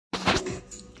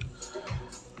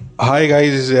Hi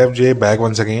guys, this is F J back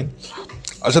once again.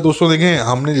 अच्छा दोस्तों, देखें,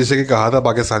 हमने जैसे कि कहा था,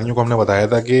 पाकिस्तानियों को हमने बताया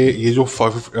था कि ये जो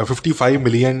 55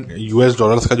 मिलियन यूएस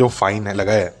डॉलर्स का जो फाइन है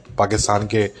लगा है पाकिस्तान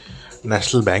के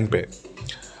नेशनल बैंक पे,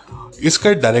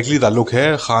 इसका डायरेक्टली ताल्लुक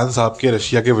है खान साहब के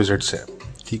रशिया के विजिट से।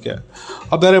 ठीक है।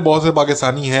 अब यार बहुत से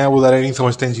पाकिस्तानी हैं, वो ज़रा नहीं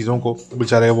समझते इन चीज़ों को,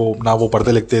 बेचारे वो ना वो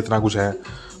पढ़ते लिखते इतना कुछ है,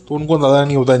 तो उनको अंदाज़ा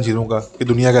नहीं होता इन चीज़ों का कि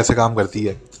दुनिया कैसे काम करती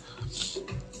है।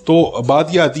 तो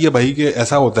बात ये आती है भाई कि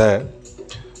ऐसा होता है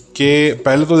कि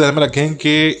पहले तो ध्यान में रखें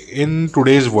कि in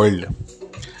today's world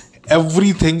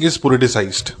everything is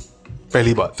politicised.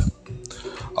 पहली बात,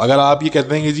 अगर आप ये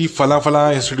कहते हैं कि जी फला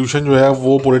फला इंस्टीट्यूशन जो है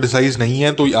वो पोलिटिसाइज नहीं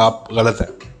है, तो आप गलत है।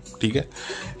 ठीक है।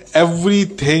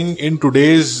 Everything in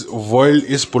today's world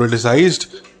is politicised.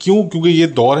 क्यों? क्योंकि ये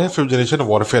दौर है फिफ्थ जनरेशन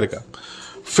वॉरफेयर का।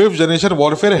 फिफ्थ जनरेशन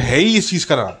वॉरफेयर है ही इस चीज़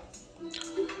का नाम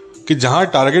कि जहाँ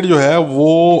टारगेट जो है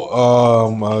वो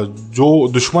जो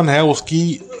दुश्मन है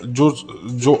उसकी जो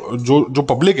जो जो जो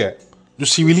पब्लिक है, जो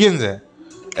सिविलियंस हैं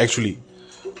एक्चुअली,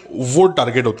 वो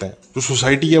टारगेट होते हैं। जो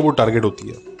सोसाइटी है वो टारगेट होती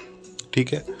है।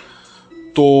 ठीक है।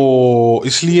 तो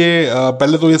इसलिए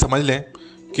पहले तो ये समझ लें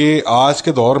कि आज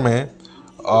के दौर में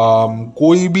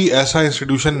कोई भी ऐसा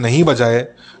इंस्टीट्यूशन नहीं बचा है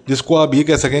जिसको आप ये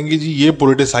कह सकें कि जी ये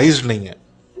पोलिटिसाइज्ड नहीं है।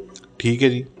 ठीक है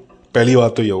जी। पहली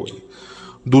बात तो ये होगी।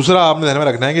 दूसरा, आपने ध्यान में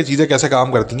रखना है कि चीज़ें कैसे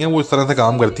काम करती हैं। वो इस तरह से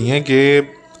काम करती हैं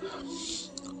कि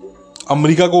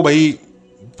अमेरिका को भाई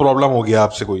प्रॉब्लम हो गया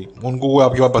आपसे, उनको कोई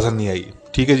आपकी बात पसंद नहीं आई।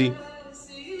 ठीक है जी।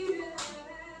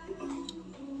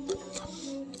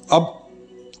 अब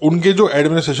उनके जो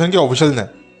एडमिनिस्ट्रेशन के ऑफिशियल हैं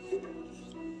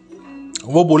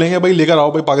वो बोलेंगे भाई लेकर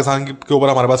आओ भाई पाकिस्तान के ऊपर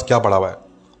हमारे पास क्या पड़ा हुआ है।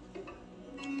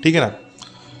 ठीक है ना।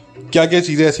 क्या क्या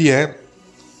चीज़ें ऐसी हैं,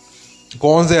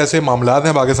 कौन से ऐसे मामलात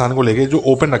हैं पाकिस्तान को लेके जो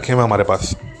ओपन रखे हुए हमारे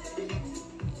पास।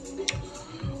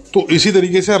 तो इसी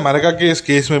तरीके से अमेरिका के इस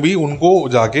केस में भी उनको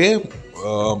जाके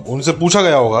उनसे पूछा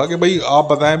गया होगा कि भाई आप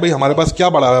बताएं भाई हमारे पास क्या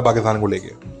पड़ा हुआ है पाकिस्तान को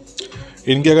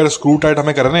लेके। इनके अगर स्क्रू टाइट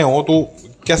हमें करने हो तो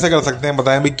कैसे कर सकते हैं,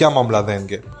 बताएं भाई क्या मामलात हैं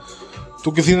इनके।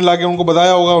 तो किसी ने लाके उनको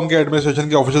बताया होगा, उनके एडमिनिस्ट्रेशन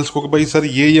के ऑफिशियल्स को, कि भाई सर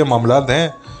ये मामलात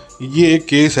हैं, ये एक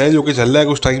केस है जो कि चल रहा है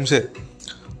कुछ टाइम से।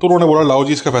 तो उन्होंने बोला लाओ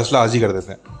जी इसका फैसला आज ही कर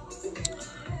देते हैं।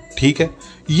 ठीक है।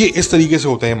 ये इस तरीके से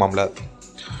होते हैं मामलात।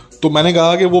 तो मैंने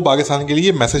कहा कि वो पाकिस्तान के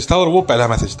लिए मैसेज था और वो पहला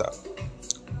मैसेज था।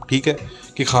 ठीक है।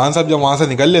 कि खान साहब जब वहाँ से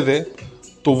निकल लेते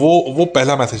तो वो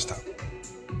पहला मैसेज था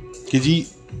कि जी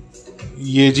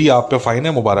ये जी आप पे फाइन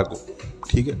है, मुबारक हो।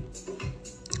 ठीक है।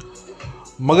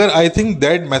 मगर I think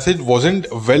that message wasn't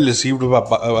well received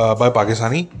by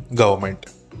Pakistani government.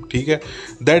 ठीक है।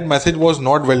 That message was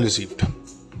not well received.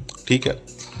 ठीक है।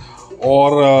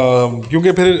 और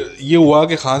क्योंकि फिर ये हुआ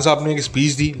कि खान साहब ने एक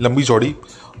स्पीच दी लंबी चौड़ी,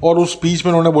 और उस स्पीच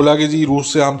में उन्होंने बोला कि जी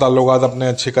रूस से हम ताल्लुकात अपने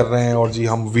अच्छे कर रहे हैं और जी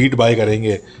हम वीट बाय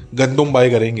करेंगे, गंदम बाय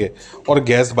करेंगे और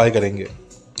गैस बाय करेंगे।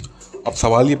 अब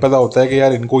सवाल ये पैदा होता है कि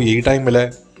यार इनको यही टाइम मिला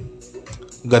है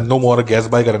गंदम और गैस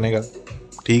बाय करने का।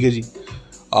 ठीक है जी।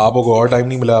 आपको और टाइम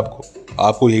नहीं मिला,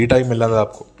 आपको यही टाइम मिलना था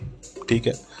आपको। ठीक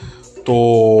है।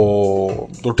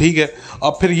 तो ठीक है।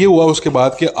 अब फिर ये हुआ उसके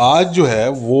बाद कि आज जो है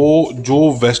वो जो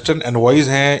वेस्टर्न एनवॉइज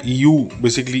हैं, ईयू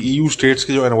बेसिकली ईयू स्टेट्स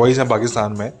के जो एनवॉइज हैं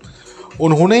पाकिस्तान में,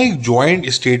 उन्होंने एक जॉइंट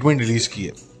स्टेटमेंट रिलीज की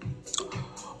है।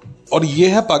 और ये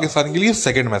है पाकिस्तान के लिए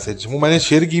सेकंड मैसेज। वो मैंने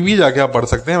शेयर की हुई है, जाके आप पढ़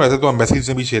सकते हैं। वैसे तो एम्बेसी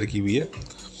से भी शेयर की हुई है।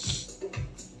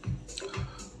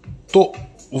 तो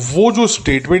वो जो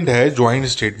स्टेटमेंट है, जॉइंट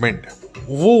स्टेटमेंट,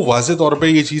 वो वाज़े तौर पे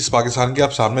ये चीज़ पाकिस्तान के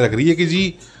आप सामने रख रही है कि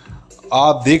जी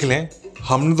आप देख लें,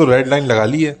 हमने तो रेड लाइन लगा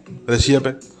ली है रशिया पे।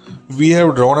 We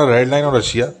have drawn a red line on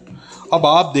Russia. अब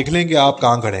आप देख लें कि आप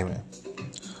कहाँ खड़े हुए हैं।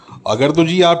 अगर तो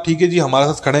जी आप ठीक है जी हमारे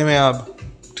साथ खड़े हुए हैं आप,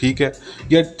 ठीक है,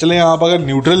 या चलें आप अगर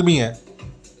न्यूट्रल भी हैं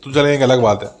तो चलें, एक अलग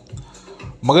बात है।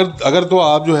 मगर अगर तो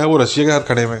आप जो है वो रशिया के साथ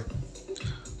खड़े हुए हैं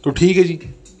तो ठीक है जी,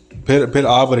 फिर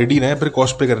आप रेडी रहें फिर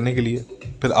कॉस्ट पे करने के लिए।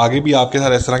 फिर आगे भी आपके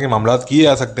साथ इस तरह के मामला किए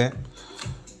जा सकते हैं।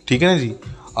 ठीक है ना जी।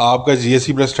 आपका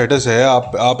जीएसटी प्लस स्टेटस है,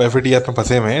 आप एफएटीएफ में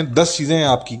फंसे हुए हैं, 10 चीज़ें हैं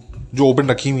आपकी जो ओपन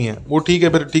रखी हुई हैं, वो ठीक है।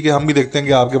 फिर ठीक है, हम भी देखते हैं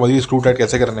कि आपके मजीद स्क्रू टाइट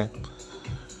कैसे करने हैं।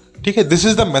 ठीक है। This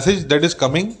is the message that is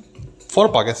coming for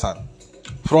Pakistan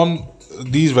from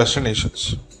these western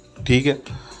Nations. ठीक है।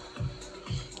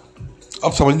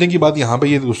 अब समझने की बात यहाँ पे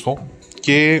ये दोस्तों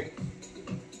कि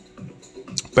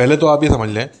पहले तो आप ये समझ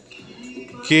लें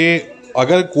कि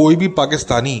अगर कोई भी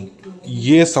पाकिस्तानी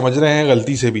ये समझ रहे हैं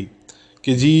गलती से भी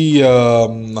कि जी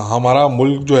हमारा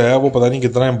मुल्क जो है वो पता नहीं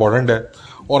कितना इम्पोर्टेंट है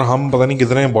और हम पता नहीं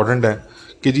कितना इम्पोर्टेंट है,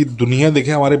 कि जी दुनिया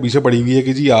देखें हमारे पीछे पड़ी हुई है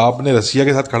कि जी आपने रसिया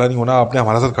के साथ खड़ा नहीं होना, आपने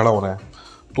हमारे साथ खड़ा होना है,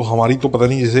 तो हमारी तो पता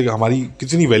नहीं जैसे हमारी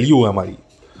कितनी वैल्यू है हमारी।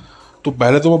 तो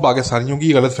पहले तो मैं पाकिस्तानियों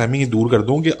की गलत फहमी दूर कर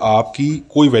दूँ कि आपकी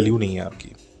कोई वैल्यू नहीं है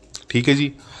आपकी। ठीक है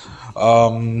जी।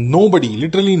 Nobody,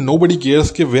 literally nobody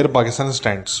cares कि where Pakistan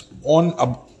stands on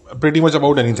pretty much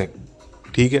about anything.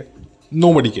 ठीक है,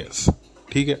 nobody cares.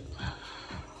 ठीक है,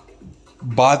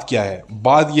 बात क्या है?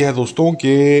 बात यह है दोस्तों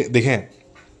कि देखें,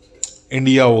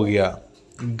 इंडिया हो गया,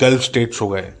 गल्फ स्टेट्स हो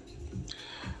गए,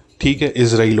 ठीक है,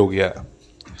 इजराइल हो गया,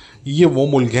 ये वो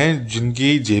मुल्क हैं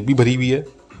जिनकी जेब भी भरी हुई है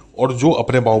और जो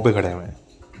अपने पाँव पे खड़े हुए हैं।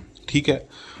 ठीक है,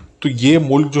 तो ये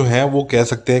मुल्क जो हैं वो कह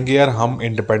सकते हैं कि यार हम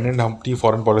इंडिपेंडेंट, हम अपनी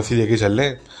फॉरेन पॉलिसी लेके चल रहे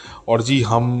हैं और जी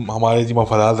हमारे जी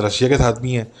मफादात रशिया के साथ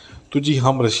भी हैं, तो जी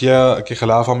हम रशिया के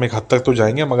ख़िलाफ़ हम एक हद तक तो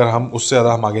जाएंगे मगर हम उससे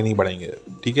ज़्यादा हम आगे नहीं बढ़ेंगे।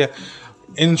 ठीक है,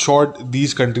 in short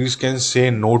these countries can say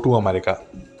no to America.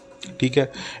 ठीक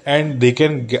है, and they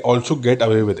can also get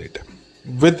away with it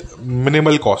with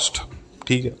minimal cost.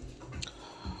 ठीक है,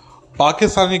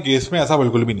 पाकिस्तान के केस में ऐसा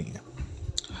बिल्कुल भी नहीं है।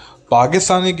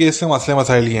 पाकिस्तान के केस में मसले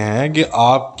मसाइल ये हैं कि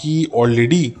आपकी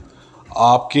ऑलरेडी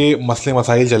आपके मसले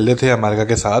मसाइल चल रहे थे अमेरिका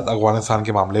के साथ अफगानिस्तान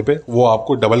के मामले पे, वो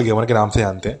आपको डबल गेमर के नाम से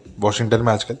जानते हैं वॉशिंगटन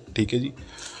में आजकल। ठीक है जी,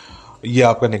 ये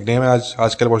आपका निकनेम है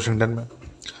आजकल वॉशिंगटन में।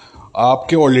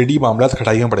 आपके ऑलरेडी मामला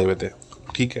खटाई में पड़े हुए थे।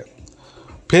 ठीक है,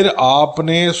 फिर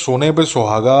आपने सोने पे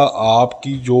सुहागा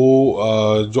आपकी जो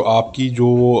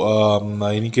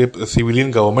यानी कि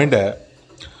सिविलियन गवर्नमेंट है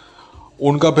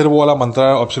उनका फिर वो वाला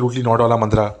मंत्रा, एब्सोल्युटली नॉट वाला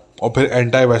मंत्रा, और फिर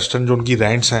एंटी वेस्टर्न जो उनकी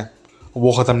रैंट्स हैं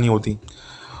वो ख़त्म नहीं होती।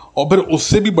 और फिर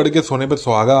उससे भी बढ़ के सोने पर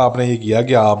सुहागा आपने ये किया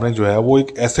कि आपने जो है वो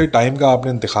एक ऐसे टाइम का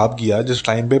आपने इंतखाब किया जिस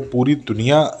टाइम पे पूरी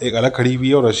दुनिया एक अलग खड़ी हुई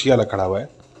है और रशिया अलग खड़ा हुआ है।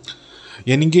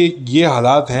 यानी कि ये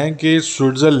हालात हैं कि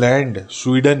स्विट्ज़रलैंड,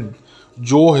 स्वीडन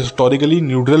जो हिस्टोरिकली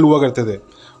न्यूट्रल हुआ करते थे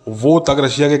वो तक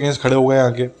रशिया के अगेंस्ट खड़े हो गए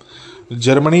आके।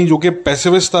 जर्मनी जो कि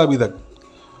पैसिफिस्ट था अभी तक,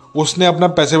 उसने अपना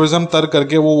पैसिफिज्म तर्क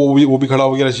करके वो भी खड़ा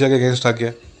हो गया रशिया के अगेंस्ट आके।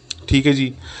 ठीक है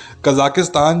जी,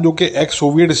 कजाकिस्तान जो कि एक्स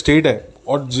सोवियत स्टेट है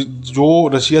और जो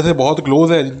रशिया से बहुत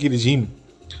क्लोज है जिनकी रिजीम,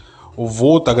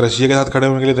 वो तक रशिया के साथ खड़े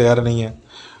होने के लिए तैयार नहीं है।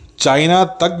 चाइना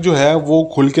तक जो है वो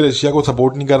खुल के रशिया को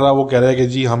सपोर्ट नहीं कर रहा, वो कह रहा है कि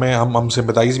जी हम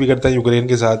सिंपैथाइज भी करते हैं यूक्रेन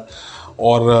के साथ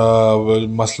और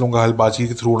मसलों का हल बातचीत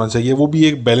के थ्रू होना चाहिए। वो भी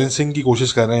एक बैलेंसिंग की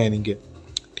कोशिश कर रहे हैं यानी कि।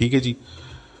 ठीक है जी,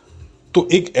 तो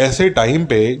एक ऐसे टाइम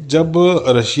पे जब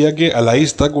रशिया के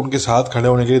अलाइज तक उनके साथ खड़े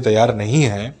होने के लिए तैयार नहीं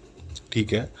है,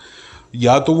 ठीक है,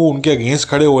 या तो वो उनके अगेंस्ट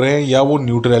खड़े हो रहे हैं या वो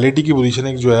न्यूट्रलिटी की पोजीशन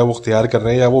एक जो है वो इख्तियार कर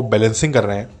रहे हैं या वो बैलेंसिंग कर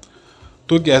रहे हैं,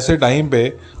 तो एक ऐसे टाइम पे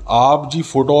आप जी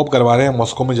फोटो ऑप करवा रहे हैं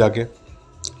मॉस्को में जाके।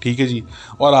 ठीक है जी,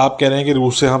 और आप कह रहे हैं कि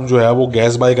रूस से हम जो है वो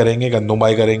गैस बाय करेंगे, गंदम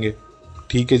बाय करेंगे।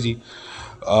 ठीक है जी,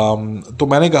 तो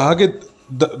मैंने कहा कि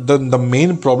the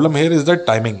main problem here is the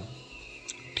timing.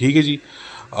 ठीक है जी,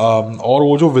 और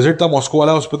वो जो विजिट था मॉस्को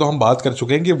वाला उस पर तो हम बात कर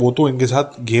चुके हैं कि वो तो इनके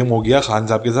साथ गेम हो गया खान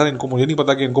साहब के साथ। इनको, मुझे नहीं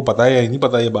पता कि इनको पता है या नहीं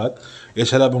पता ये बात, या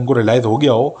शायद अब उनको रियलाइज हो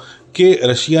गया हो कि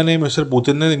रशिया ने, मिस्टर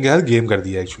पुतिन ने इनके साथ गेम कर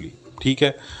दिया एक्चुअली। ठीक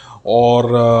है,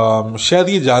 और शायद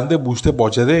ये जानते बूझते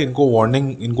पहुँचे थे, इनको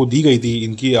वार्निंग इनको दी गई थी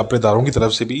इनकी अपने दारों की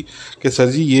तरफ से भी कि सर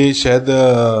जी ये शायद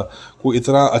कोई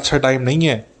इतना अच्छा टाइम नहीं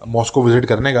है मॉस्को विजिट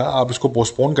करने का, आप इसको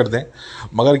पोस्टपोन कर दें।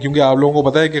 मगर क्योंकि आप लोगों को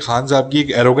पता है कि खान साहब की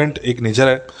एक एरोगेंट एक नेचर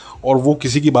है और वो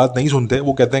किसी की बात नहीं सुनते,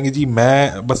 वो कहते हैं कि जी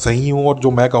मैं बस सही हूँ और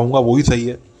जो मैं कहूँगा वही सही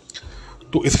है,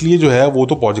 तो इसलिए जो है वो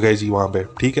तो पहुँच गए जी वहाँ पे।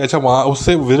 ठीक है, अच्छा वहाँ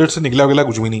उससे विजिट से निकला वगला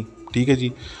कुछ भी नहीं। ठीक है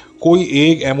जी, कोई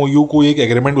एक MOU, कोई एक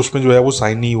एग्रीमेंट उसमें जो है वो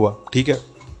साइन नहीं हुआ। ठीक है,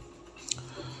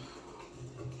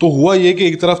 तो हुआ ये कि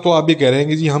एक तरफ तो आप ये कह रहे हैं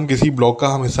कि जी हम किसी ब्लॉक का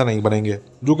हम हिस्सा नहीं बनेंगे,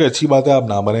 जो कि अच्छी बात है, आप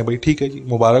ना बने भाई। ठीक है जी,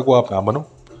 मुबारक हो, आप ना बनो,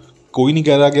 कोई नहीं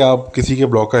कह रहा कि आप किसी के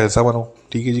ब्लॉक का हिस्सा बनो।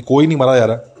 ठीक है जी, कोई नहीं मरा जा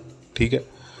रहा। ठीक है,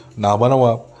 ना बनो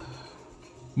आप,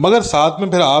 मगर साथ में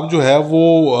फिर आप जो है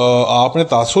वो आपने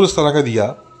तासुर इस तरह का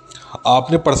दिया,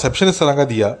 आपने परसेप्शन इस तरह का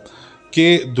दिया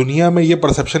कि दुनिया में ये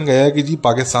परसेप्शन गया है कि जी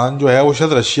पाकिस्तान जो है वो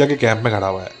शायद रशिया के कैंप में खड़ा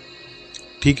हुआ है।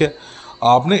 ठीक है,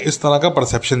 आपने इस तरह का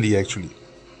परसेप्शन दिया एक्चुअली,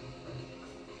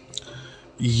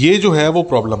 ये जो है वो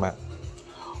प्रॉब्लम है।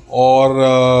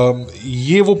 और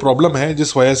ये वो प्रॉब्लम है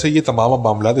जिस वजह से ये तमाम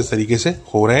मामला इस तरीके से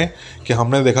हो रहे हैं कि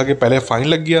हमने देखा कि पहले फ़ाइन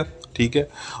लग गया। ठीक है,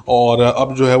 और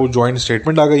अब जो है वो जॉइंट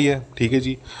स्टेटमेंट आ गई है। ठीक है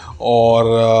जी, और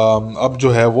अब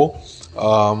जो है वो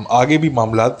आगे भी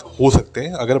मामला हो सकते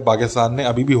हैं अगर पाकिस्तान ने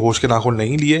अभी भी होश के नाखून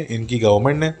नहीं लिए इनकी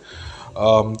गवर्नमेंट ने,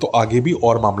 तो आगे भी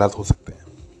और मामला हो सकते हैं।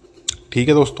 ठीक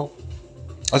है दोस्तों,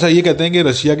 अच्छा ये कहते हैं कि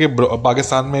रशिया के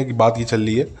पाकिस्तान में एक बात ये चल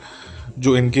रही है,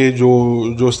 जो इनके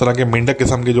जो इस तरह के मेंढक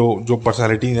किस्म के जो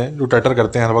पर्सनैलिटी हैं जो टटर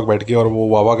करते हैं हर वक्त बैठ के और वो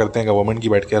वाह करते हैं गवर्नमेंट की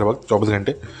बैठ के हर वक्त 24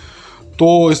 घंटे,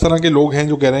 तो इस तरह के लोग हैं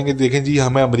जो कह रहे हैं कि देखें जी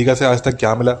हमें अमेरिका से आज तक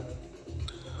क्या मिला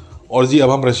और जी अब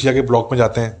हम रशिया के ब्लॉक में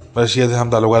जाते हैं, रशिया से हम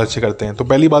ताल्लुकात अच्छे करते हैं। तो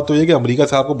पहली बात तो ये कि अमेरिका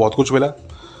से आपको बहुत कुछ मिला।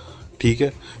 ठीक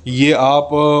है, ये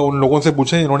आप उन लोगों से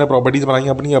पूछें जिन्होंने प्रॉपर्टीज़ बनाई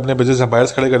अपने बिजनेस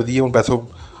एम्पायर्स खड़े कर दिए उन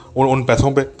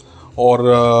पैसों पे, और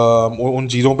उन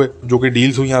चीज़ों पे जो कि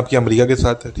डील्स हुई हैं आपकी अमेरिका के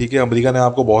साथ, ठीक है। अमेरिका ने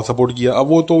आपको बहुत सपोर्ट किया। अब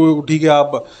वो तो ठीक है,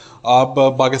 आप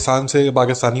पाकिस्तान से,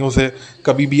 पाकिस्तानियों से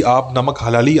कभी भी आप नमक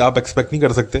हलाली आप एक्सपेक्ट नहीं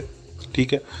कर सकते,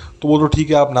 ठीक है। तो वो तो ठीक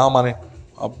है, आप ना माने।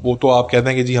 अब वो तो आप कहते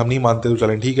हैं कि जी हम नहीं मानते, तो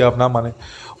चलें ठीक है, आप ना माने।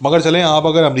 मगर चलें, आप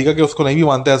अगर अमेरिका के उसको नहीं भी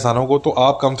मानते एहसानों को, तो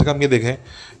आप कम से कम ये देखें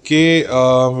कि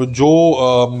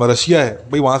जो रशिया है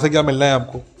भाई, वहाँ से क्या मिलना है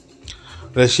आपको।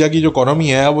 रशिया की जो इकोनॉमी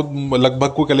है वो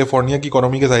लगभग कोई कैलिफोर्निया की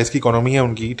इकोनॉमी के साइज़ की इकोनॉमी है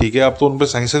उनकी, ठीक है। अब तो उन पर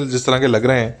सैंक्शन जिस तरह के लग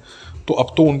रहे हैं, तो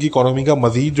अब तो उनकी इकोनॉमी का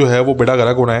मज़ीद जो है वो बेड़ा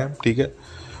गर्क होना है, ठीक है।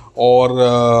 और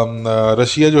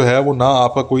रशिया जो है वो ना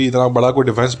आपका कोई इतना बड़ा कोई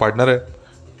डिफेंस पार्टनर है,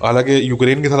 हालांकि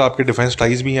यूक्रेन के साथ आपके डिफेंस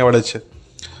टाइज भी हैं बड़े अच्छे।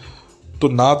 तो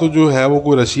ना तो जो है वो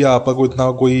कोई रशिया आपका कोई इतना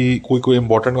कोई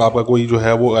इंपॉर्टेंट आपका कोई जो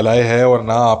है वो अलाय है, और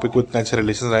ना आपके कोई इतने अच्छे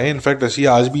रिलेशन रहे। इनफैक्ट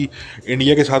रशिया आज भी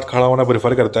इंडिया के साथ खड़ा होना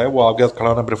प्रेफर करता है, वो आपके साथ खड़ा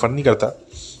होना प्रेफर नहीं करता।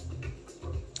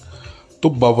 तो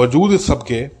बावजूद इस सब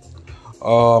के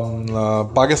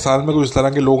पाकिस्तान में कुछ इस तरह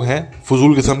के लोग हैं,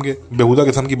 फजूल किस्म के, बेहुदा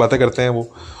किस्म की बातें करते हैं।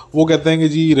 वो कहते हैं कि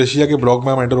जी रशिया के ब्लॉग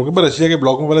में हम एंटर हो गए। पर रशिया के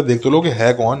ब्लॉग में पहले देख तो लो कि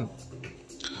है कौन।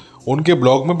 उनके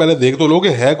ब्लॉग में पहले देख तो लो कि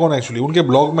है कौन एक्चुअली। उनके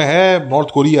ब्लॉग में है North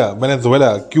Korea,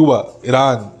 Venezuela, Cuba,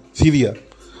 Iran, Syria,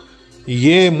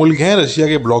 ये मुल्क हैं रशिया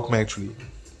के ब्लॉग में एक्चुअली,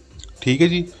 ठीक है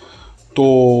जी। तो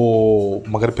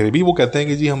मगर फिर भी वो कहते हैं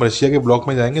कि जी हम रशिया के ब्लॉक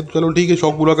में जाएंगे, तो चलो ठीक है,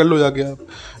 शौक पूरा कर लो जाके आप।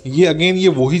 ये अगेन ये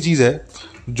वही चीज़ है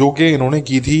जो कि इन्होंने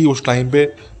की थी उस टाइम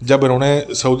पे, जब इन्होंने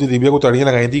सऊदी अरबिया को तड़ियाँ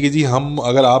लगाई थी कि जी हम,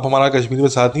 अगर आप हमारा कश्मीर में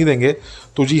साथ नहीं देंगे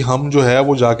तो जी हम जो है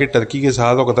वो जाके टर्की के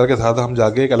साथ और कतर के साथ हम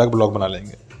जाके एक अलग ब्लॉक बना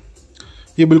लेंगे।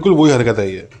 ये बिल्कुल वही हरकत है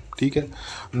ये, ठीक है।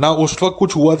 ना उस वक्त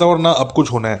कुछ हुआ था और ना अब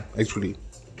कुछ होना है एक्चुअली,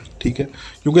 ठीक है।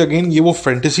 क्योंकि अगेन ये वो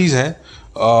फैंटेसीज हैं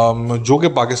जो कि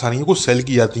पाकिस्तानियों को सेल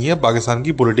की जाती हैं पाकिस्तान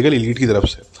की पॉलिटिकल एलीट की तरफ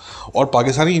से। और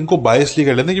पाकिस्तानी इनको बायस लिए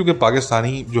कर लेते हैं, क्योंकि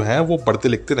पाकिस्तानी जो है वो पढ़ते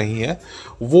लिखते नहीं हैं,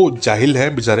 वो जाहिल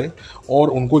हैं बेचारे, और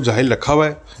उनको जाहिल रखा हुआ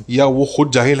है या वो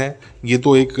खुद जाहिल हैं, ये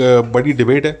तो एक बड़ी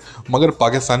डिबेट है। मगर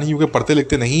पाकिस्तानी क्योंकि पढ़ते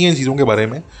लिखते नहीं हैं इन चीज़ों के बारे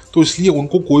में, तो इसलिए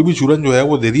उनको कोई भी चूरन जो है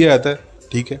वो दे दिया जाता है,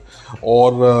 ठीक है।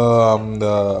 और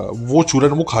वो चूरन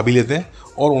वो खा भी लेते हैं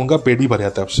और उनका पेट भी भर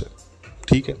जाता है उससे,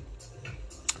 ठीक है।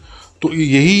 तो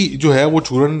यही जो है वो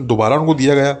चूरन दोबारा उनको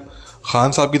दिया गया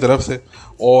खान साहब की तरफ से।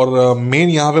 और मेन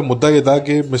यहाँ पे मुद्दा ये था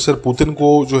कि मिस्टर पुतिन को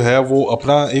जो है वो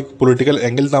अपना एक पॉलिटिकल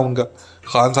एंगल था उनका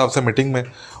खान साहब से मीटिंग में,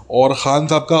 और खान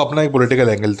साहब का अपना एक पॉलिटिकल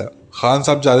एंगल था। खान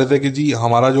साहब चाह रहे थे कि जी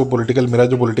हमारा जो मेरा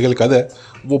जो पॉलिटिकल कद है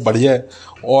वो बढ़ जाए,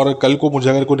 और कल को मुझे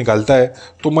अगर कोई निकालता है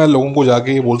तो मैं लोगों को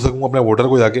जाके बोल सकूँ, अपने वोटर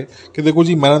को जाके, कि देखो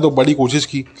जी मैंने तो बड़ी कोशिश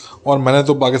की, और मैंने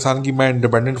तो पाकिस्तान की मैं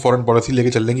इंडिपेंडेंट फॉरेन पॉलिसी लेके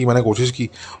चलने की मैंने कोशिश की,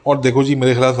 और देखो जी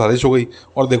मेरे खिलाफ साजिश हो गई,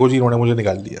 और देखो जी इन्होंने मुझे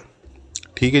निकाल दिया,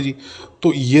 ठीक है जी।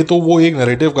 तो ये तो वो एक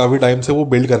नैरेटिव काफ़ी टाइम से वो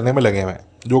बिल्ड करने में लगे हुए हैं,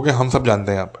 जो कि हम सब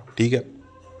जानते हैं यहाँ पर, ठीक है।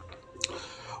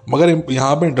 मगर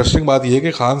यहाँ पे इंटरेस्टिंग बात यह है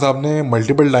कि खान साहब ने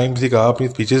मल्टीपल टाइम्स ही कहा अपनी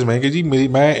स्पीचेस में कि जी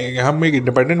हम एक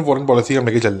इंडिपेंडेंट फॉरेन पॉलिसी हम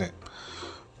लेके चल रहे हैं।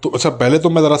 तो अच्छा, पहले तो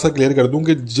मैं ज़रा सा क्लियर कर दूं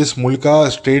कि जिस मुल्क का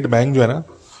स्टेट बैंक जो है ना,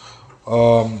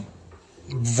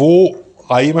 वो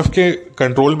आईएमएफ के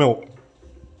कंट्रोल में हो,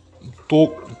 तो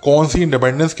कौन सी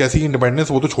इंडिपेंडेंस कैसी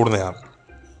इंडिपेंडेंस वो तो छोड़ दें आप,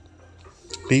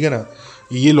 ठीक है ना।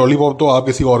 ये लॉलीपॉप तो आप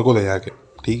किसी और को दे जाके,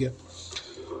 ठीक है।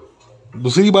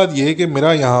 दूसरी बात यह है कि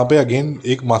मेरा यहाँ पे अगेन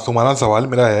एक मासूमाना सवाल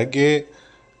मेरा है कि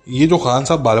ये जो खान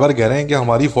साहब बार बार कह रहे हैं कि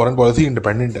हमारी फॉरेन पॉलिसी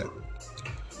इंडिपेंडेंट है,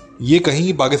 ये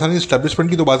कहीं पाकिस्तानी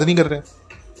इस्टेब्लिशमेंट की तो बात नहीं कर रहे हैं,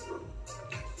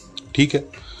 ठीक है।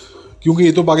 क्योंकि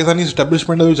ये तो पाकिस्तानी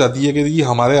इस्टेब्लिशमेंट जो चाहती है कि ये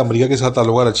हमारे अमेरिका के साथ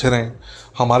ताल्लुकात अच्छे रहें,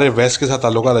 हमारे वेस्ट के साथ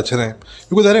ताल्लुकात अच्छे रहें,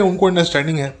 क्योंकि ज़रा उनको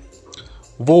अंडरस्टैंडिंग है,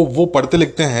 वो पढ़ते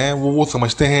लिखते हैं, वो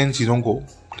समझते हैं इन चीज़ों को,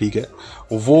 ठीक है।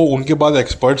 वो उनके पास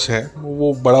एक्सपर्ट्स हैं,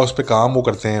 वो बड़ा उस पर काम वो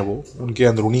करते हैं, वो उनके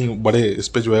अंदरूनी बड़े इस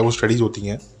पर जो है वो स्टडीज़ होती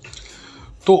हैं,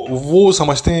 तो वो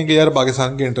समझते हैं कि यार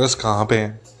पाकिस्तान के इंटरेस्ट कहाँ पे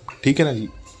हैं, ठीक है ना जी।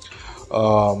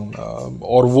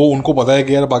 और वो उनको पता है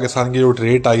कि यार पाकिस्तान के जो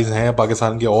ट्रेड टाइज हैं,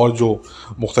 पाकिस्तान के और जो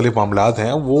मुख्तलिफ मामलात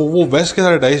हैं, वो वेस्ट के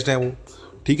साथ अटैच्ड हैं वो,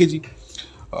 ठीक है जी।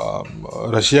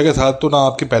 रशिया के साथ तो ना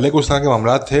आपके पहले कुछ तरह के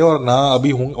मामला थे और ना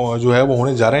अभी जो है वो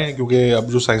होने जा रहे हैं, क्योंकि अब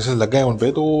जो सैंक्शन लग गए हैं उन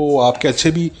पर, तो आपके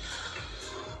अच्छे भी।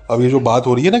 अब ये जो बात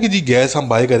हो रही है ना कि जी गैस हम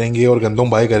बाय करेंगे और गंदम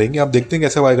बाय करेंगे, आप देखते हैं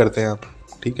कैसे बाय करते हैं आप,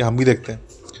 ठीक है, हम भी देखते हैं।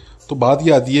 तो बात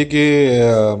ये आती है कि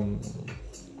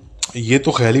ये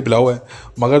तो ख्याली पिलाओ है,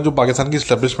 मगर जो पाकिस्तान की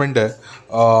इस्टेब्लिशमेंट है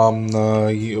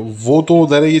वो तो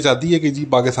ज़रा ये चाहती है कि जी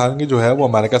पाकिस्तान के जो है वो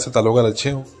अमेरिका से ताल्लुकात अच्छे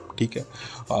हों, ठीक है।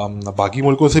 बाकी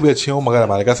मुल्कों से भी अच्छे हों, मगर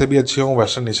अमेरिका से भी अच्छे हों,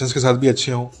 वेस्टर्न नेशंस के साथ भी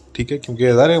अच्छे हों, ठीक है, क्योंकि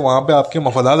ज़रा वहाँ पे आपके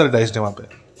मफादात अटैच्ड हैं वहाँ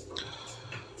पे।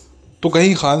 तो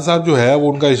कहीं खान साहब जो है वो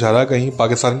उनका इशारा कहीं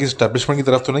पाकिस्तान की इस्टेब्लिशमेंट की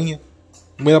तरफ तो नहीं है।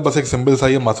 मेरा बस एक सिंपल सा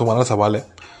ये मासूमाना सवाल है।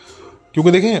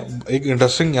 क्योंकि देखें, एक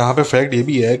इंटरेस्टिंग यहाँ पे फैक्ट ये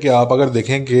भी है कि आप अगर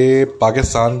देखें कि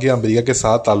पाकिस्तान के अमेरिका के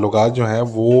साथ ताल्लुकात जो हैं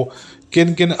वो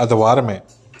किन किन अदवार में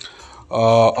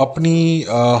अपनी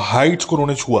हाइट्स को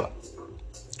उन्होंने छुआ,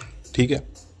 ठीक है।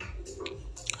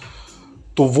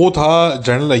 तो वो था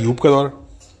जनरल अयूब का दौर,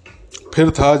 फिर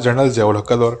था जनरल ज़ियाउल हक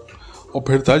का दौर, और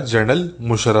फिर था जनरल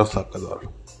मुशर्रफ साहब का दौर,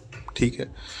 ठीक है।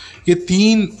 ये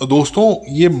तीन दोस्तों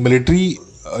ये मिलिट्री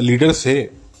लीडर्स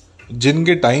थे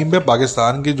जिनके टाइम पे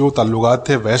पाकिस्तान के जो ताल्लुकात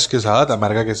थे वेस्ट के साथ,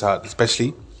 अमेरिका के साथ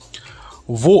स्पेशली,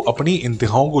 वो अपनी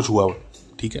इंतहाओं को छुआ,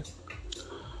 ठीक है।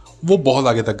 वो बहुत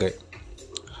आगे तक गए।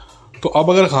 तो अब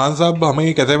अगर खान साहब हमें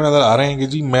ये कहते हुए नज़र आ रहे हैं कि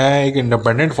जी मैं एक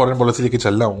इंडिपेंडेंट फॉरेन पॉलिसी लेके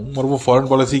चल रहा हूँ, और वो फॉरेन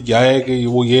पॉलिसी क्या है कि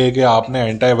वो ये है कि आपने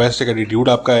एंटी वेस्ट एक एटीट्यूड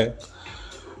आपका है,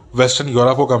 वेस्टर्न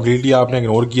यूरोप को कम्प्लीटली आपने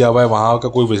इग्नोर किया हुआ है, वहाँ का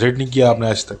कोई विजिट नहीं किया आपने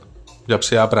आज तक जब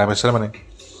से आप प्राइम मिनिस्टर बने,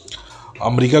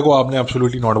 अमेरिका को आपने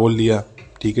एब्सोल्युटली नॉट बोल दिया,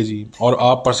 ठीक है जी, और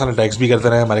आप पर्सनल अटैक्स भी करते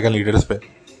रहे अमेरिकन लीडर्स पे।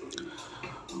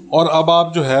 और अब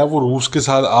आप जो है वो रूस के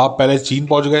साथ, आप पहले चीन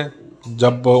पहुंच गए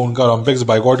जब उनका ओलंपिक्स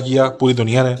बाइकआउट किया पूरी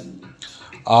दुनिया ने,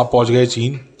 आप पहुंच गए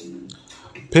चीन,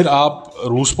 फिर आप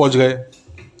रूस पहुंच गए,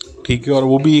 ठीक है। और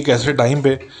वो भी एक ऐसे टाइम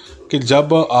पे कि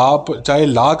जब आप चाहे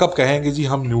लाख आप कहें कि जी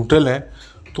हम न्यूट्रल हैं,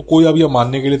 तो कोई अब ये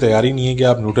मानने के लिए तैयार ही नहीं है कि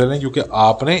आप न्यूट्रल हैं, क्योंकि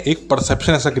आपने एक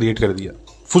परसेप्शन ऐसा क्रिएट कर दिया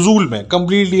फजूल में,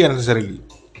 कंप्लीटली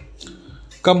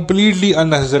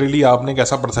अननेसेसरीली आपने एक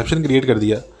ऐसा परसेप्शन क्रिएट कर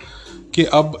दिया कि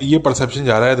अब ये परसेप्शन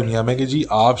जा रहा है दुनिया में कि जी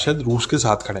आप शायद रूस के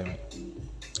साथ खड़े हैं,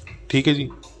 ठीक है जी।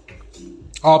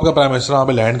 आपका प्राइम मिनिस्टर वहाँ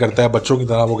पे लैंड करता है बच्चों की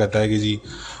तरह, वो कहता है कि जी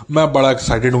मैं बड़ा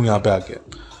एक्साइटेड हूँ यहाँ पे आके,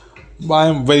 आई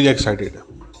एम वेरी एक्साइटेड।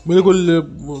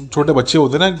 बिल्कुल छोटे बच्चे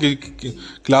होते हैं ना कि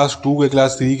क्लास 2 के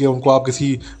क्लास 3 के, उनको आप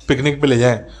किसी पिकनिक पे ले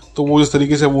जाएं तो वो जिस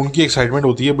तरीके से वो उनकी एक्साइटमेंट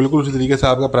होती है, बिल्कुल उसी तरीके से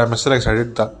आपका प्राइम मिनिस्टर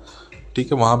एक्साइटेड था,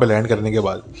 ठीक है, वहाँ पे लैंड करने के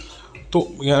बाद। तो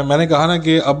मैंने कहा ना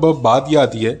कि अब बात ये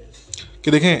आती है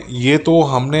कि देखें, ये तो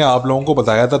हमने आप लोगों को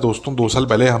बताया था दोस्तों, 2 साल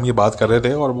पहले हम ये बात कर रहे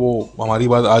थे, और वो हमारी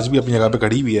बात आज भी अपनी जगह पे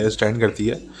खड़ी हुई है, स्टैंड करती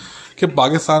है कि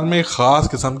पाकिस्तान में ख़ास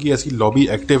किस्म की ऐसी लॉबी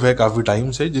एक्टिव है काफ़ी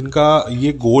टाइम से, जिनका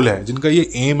ये गोल है, जिनका ये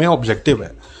एम है, ऑब्जेक्टिव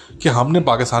है कि हमने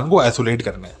पाकिस्तान को आइसोलेट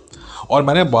करना है। और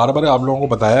मैंने बार बार आप लोगों को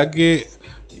बताया कि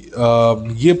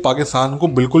ये पाकिस्तान को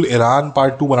बिल्कुल ईरान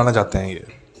पार्ट 2 बनाना चाहते हैं,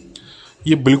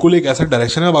 ये बिल्कुल एक ऐसा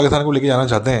डायरेक्शन में पाकिस्तान को लेके जाना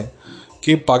चाहते हैं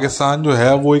कि पाकिस्तान जो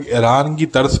है वो एक ईरान की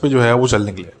तर्ज पे जो है वो चल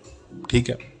निकले, ठीक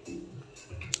है।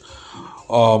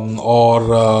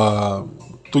 और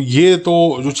तो ये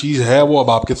तो जो चीज़ है वो अब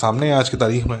आपके सामने है आज की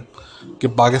तारीख में, कि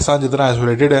पाकिस्तान जितना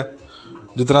आइसोलेटेड है,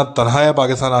 जितना तनहा है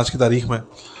पाकिस्तान आज की तारीख में,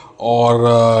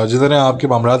 और जितने आपके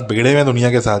मामलात बिगड़े हुए हैं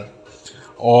दुनिया के साथ,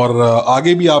 और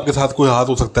आगे भी आपके साथ कोई हाथ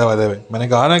हो सकता है। वादे में मैंने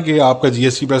कहा ना कि आपका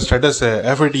GST प्लस स्टेटस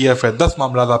है, FATF है, 10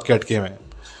 मामलात आपके अटके हुए हैं,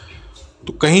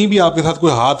 तो कहीं भी आपके साथ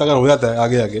कोई हाथ अगर हो जाता है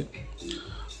आगे आगे,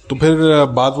 तो फिर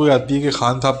बात वो आती है कि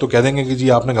खान साहब तो कह देंगे कि जी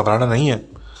आपने घबराना नहीं है,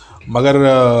 मगर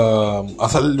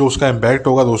असल जो उसका इम्पैक्ट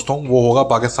होगा दोस्तों, वो होगा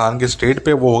पाकिस्तान के स्टेट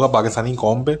पे, वो होगा पाकिस्तानी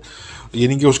कौम पे,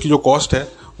 यानी कि उसकी जो कॉस्ट है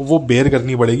वो बेयर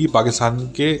करनी पड़ेगी पाकिस्तान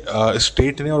के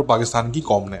स्टेट ने और पाकिस्तान की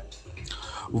कौम ने।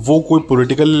 वो कोई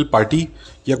पॉलिटिकल पार्टी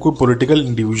या कोई पॉलिटिकल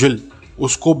इंडिविजुअल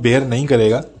उसको बेयर नहीं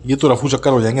करेगा, ये तो रफू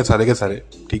चक्कर हो जाएंगे सारे के सारे,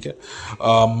 ठीक है।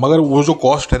 मगर वो जो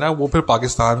कॉस्ट है ना, वो फिर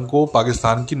पाकिस्तान को,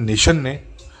 पाकिस्तान की नेशन ने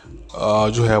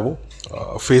जो है वो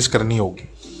फेस करनी होगी,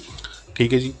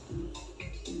 ठीक है जी।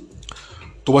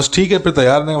 तो बस ठीक है, फिर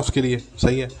तैयार नहीं उसके लिए,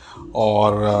 सही है।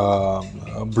 और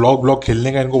ब्लॉक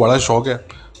खेलने का इनको बड़ा शौक है,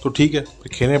 तो ठीक है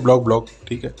खेलें ब्लॉक,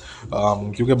 ठीक है।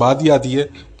 क्योंकि बात ये आती है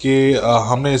कि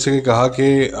हमने जैसे कि कहा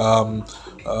कि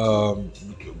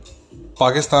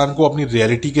पाकिस्तान को अपनी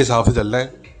रियलिटी के हिसाब से चलना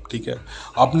है, ठीक है।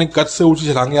 अपने कद से ऊंची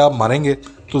छलांगे आप मारेंगे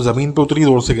तो ज़मीन पे उतनी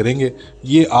जोर से गिरेंगे,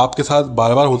 ये आपके साथ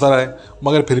बार बार होता रहा है,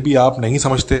 मगर फिर भी आप नहीं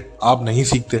समझते, आप नहीं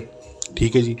सीखते,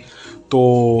 ठीक है जी।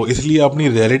 तो इसलिए अपनी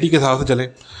रियलिटी के हिसाब से चलें।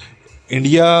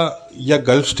 इंडिया या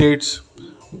गल्फ स्टेट्स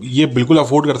ये बिल्कुल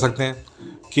अफोर्ड कर सकते हैं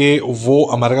कि वो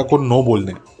अमेरिका को नो बोल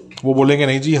दें, वो बोलेंगे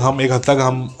नहीं जी हम एक हद तक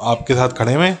हम आपके साथ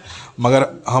खड़े हुए हैं,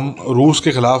 मगर हम रूस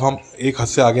के ख़िलाफ़ हम एक हद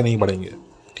से आगे नहीं बढ़ेंगे,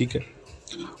 ठीक है।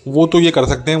 वो तो ये कर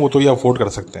सकते हैं, वो तो ये अफोर्ड कर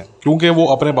सकते हैं, क्योंकि वो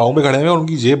अपने पाँव पे खड़े हुए हैं और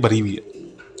उनकी जेब भरी हुई है,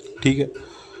 ठीक है।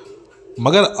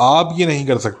 मगर आप ये नहीं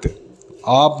कर सकते,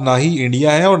 आप ना ही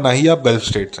इंडिया हैं और ना ही आप गल्फ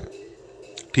स्टेट्स हैं,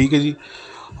 ठीक है जी।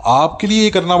 आपके लिए ये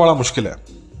करना बड़ा मुश्किल है,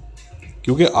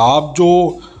 क्योंकि आप जो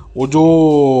वो जो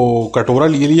कटोरा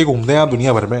लिए लिए घूमते हैं आप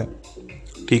दुनिया भर में,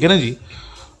 ठीक है ना जी।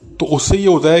 तो उससे ये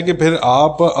होता है कि फिर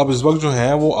आप अब इस वक्त जो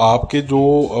हैं वो आपके जो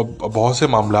बहुत से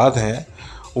मामलात हैं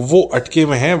वो अटके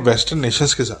हुए हैं वेस्टर्न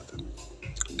नेशंस के साथ,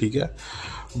 ठीक है।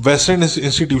 वेस्टर्न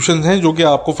इंस्टीट्यूशंस हैं जो कि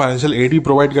आपको फाइनेंशियल एड भी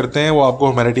प्रोवाइड करते हैं, वो आपको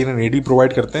ह्यूमैनिटेरियन एड भी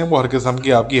प्रोवाइड करते हैं, वो हर किस्म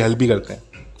की आपकी हेल्प भी करते हैं,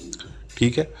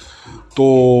 ठीक है। तो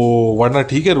वरना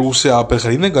ठीक है, रूस से आप पे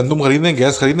खरीदें, गंदम खरीदें,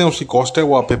 गैस खरीदें, उसकी कॉस्ट है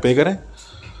वो आप पे करें,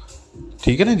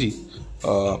 ठीक है ना जी।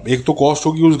 एक तो कॉस्ट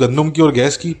होगी उस गंदम की और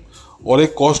गैस की, और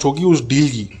एक कॉस्ट होगी उस डील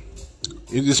की,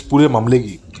 इस पूरे मामले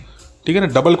की, ठीक है ना।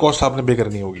 डबल कॉस्ट आपने पे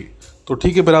करनी होगी। तो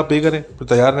ठीक है, फिर आप पे करें, फिर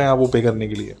तैयार रहें आप वो पे करने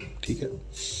के लिए, ठीक है।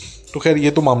 तो खैर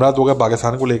ये तो मामला हो गया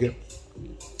पाकिस्तान को लेके।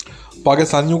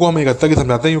 पाकिस्तानियों को हम एक हद तक ही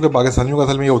समझाते हैं, क्योंकि पाकिस्तानियों का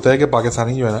असल में ये होता है कि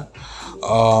पाकिस्तानी जो है ना,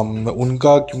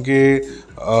 उनका क्योंकि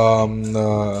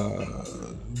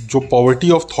जो पॉवर्टी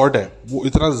ऑफ थॉट है वो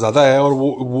इतना ज़्यादा है, और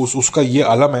वो उसका ये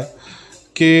आलम है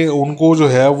कि उनको जो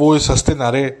है वो सस्ते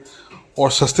नारे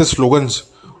और सस्ते स्लोगन्स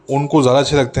उनको ज़्यादा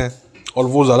अच्छे लगते हैं, और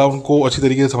वो ज़्यादा उनको अच्छी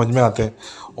तरीके से समझ में आते हैं।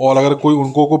 और अगर कोई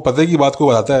उनको कोई पते की बात को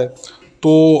बताता है तो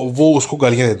वो उसको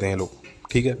गालियाँ देते हैं लोग,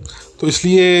 ठीक है। तो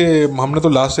इसलिए हमने तो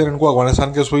लास्ट ईयर इनको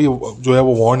अफगानिस्तान के सोई जो है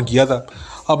वो वार्न किया था।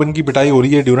 अब इनकी पिटाई हो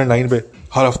रही है ड्यूरेंट लाइन पे,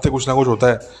 हर हफ्ते कुछ ना कुछ होता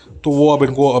है। तो वो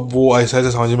अब वो ऐसा ऐसा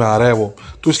समझ में आ रहा है वो।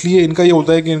 तो इसलिए इनका ये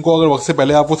होता है कि इनको अगर वक्त से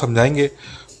पहले आपको समझाएंगे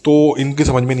तो इनकी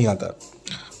समझ में नहीं आता,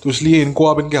 तो इसलिए इनको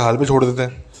आप इनके हाल पे छोड़ देते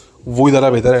हैं, वो ही ज़्यादा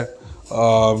बेहतर है।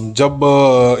 जब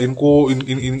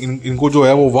इनको जो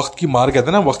है वो वक्त की मार कहते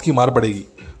हैं ना, वक्त की मार पड़ेगी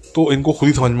तो इनको खुद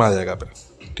ही समझ में आ जाएगा फिर,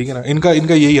 ठीक है ना।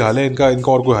 इनका यही हाल है,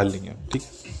 इनका और कोई हाल नहीं है, ठीक है।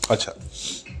 अच्छा,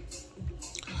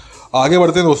 आगे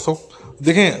बढ़ते हैं दोस्तों।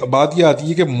 देखें, बात ये आती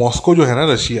है कि मॉस्को जो है ना,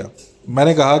 रशिया,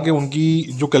 मैंने कहा कि उनकी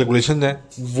जो कैलकुलेशन है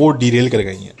वो डीरेल कर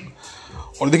गई हैं।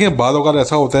 और देखें, बाद अगर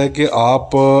ऐसा होता है कि आप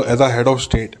as a head of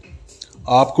state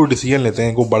आपको डिसीजन लेते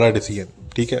हैं, कोई बड़ा डिसीजन,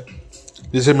 ठीक है,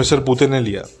 जैसे मिस्टर पुतिन ने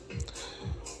लिया,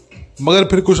 मगर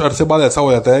फिर कुछ अरसे बाद ऐसा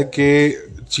हो जाता है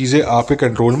कि चीज़ें आपके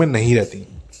कंट्रोल में नहीं रहती,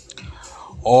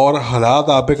 और हालात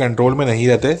आप पे कंट्रोल में नहीं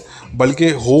रहते, बल्कि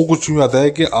हो कुछ यूँ जाता है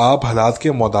कि आप हालात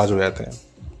के मोहताज हो जाते हैं,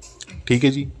 ठीक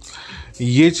है जी।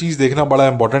 ये चीज़ देखना बड़ा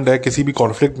इंपॉर्टेंट है किसी भी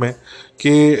कॉन्फ्लिक्ट में,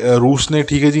 कि रूस ने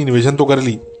ठीक है जी इन्वेजन तो कर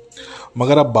ली,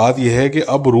 मगर अब बात यह है कि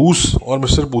अब रूस और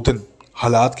मिस्टर पुतिन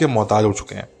हालात के मोहताज हो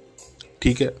चुके हैं,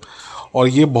 ठीक है। और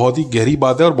ये बहुत ही गहरी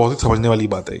बात है और बहुत ही समझने वाली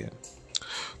बात है ये।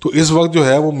 तो इस वक्त जो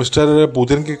है वो मिस्टर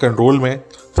पुतिन के कंट्रोल में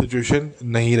सिचुएशन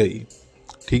नहीं रही,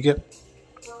 ठीक है।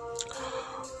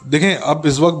 देखें, अब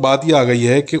इस वक्त बात ये आ गई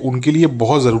है कि उनके लिए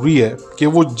बहुत ज़रूरी है कि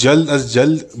वो जल्द अज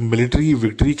जल्द मिलिट्री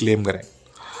विक्ट्री क्लेम करें।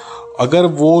 अगर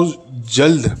वो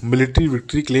जल्द मिलिट्री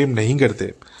विक्ट्री क्लेम नहीं करते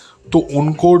तो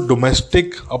उनको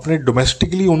अपने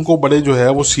डोमेस्टिकली उनको बड़े जो है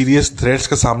वो सीरियस थ्रेट्स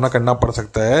का सामना करना पड़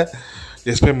सकता है,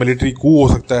 जिसमें मिलिट्री कू हो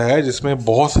सकता है, जिसमें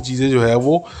बहुत सी चीज़ें जो है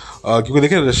वो क्योंकि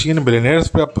देखिए रशियन बिलियनेयर्स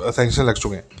पे अब सैंक्शन लग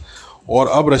चुके हैं, और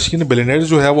अब रशियन बिलियनेयर्स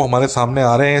जो है वो हमारे सामने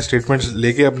आ रहे हैं स्टेटमेंट्स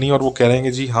लेके अपनी, और वो कह रहे हैं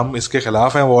कि जी हम इसके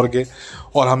खिलाफ हैं वॉर के,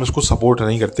 और हम इसको सपोर्ट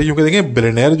नहीं करते। क्योंकि देखिए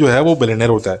बिलियनेयर जो है वो बिलियनेयर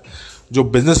होता है, जो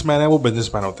बिजनेसमैन है वो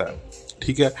बिजनेसमैन होता है,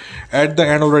 ठीक है। At the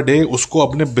end of the day उसको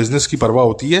अपने बिजनेस की परवाह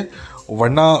होती है,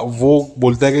 वरना वो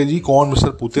बोलता है कि जी कौन मिस्टर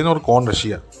पुतिन और कौन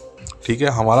रशिया, ठीक है।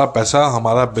 हमारा पैसा,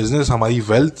 हमारा बिजनेस, हमारी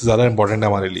वेल्थ ज़्यादा इंपॉर्टेंट है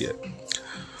हमारे लिए।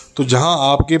 तो जहां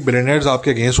आपके बिलियनेयर्स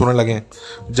आपके अगेंस्ट होने लगे,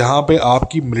 जहां पे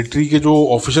आपकी मिलिट्री के जो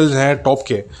ऑफिशियल्स हैं टॉप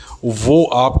के, वो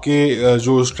आपके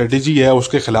जो स्ट्रेटेजी है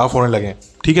उसके खिलाफ होने लगे,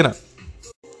 ठीक है ना,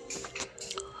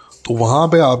 तो वहाँ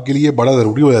पे आपके लिए बड़ा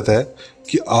ज़रूरी हो जाता है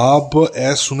कि आप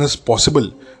as soon as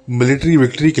possible military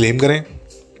victory claim करें,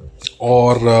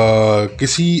 और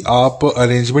किसी आप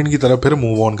अरेंजमेंट की तरफ फिर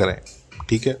मूव ऑन करें,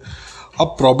 ठीक है।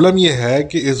 अब प्रॉब्लम यह है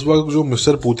कि इस वक्त जो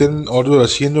मिस्टर पुतिन और जो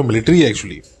रशियन जो मिलिट्री है,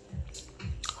 एक्चुअली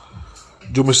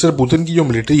जो मिस्टर पुतिन की जो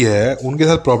मिलिट्री है, उनके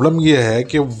साथ प्रॉब्लम यह है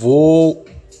कि वो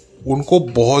उनको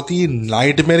बहुत ही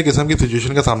नाइटमेयर किस्म की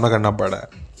सिचुएशन का सामना करना पड़ रहा है।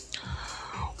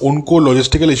 उनको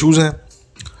लॉजिस्टिकल इश्यूज हैं,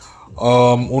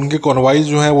 उनके कॉन्वाइज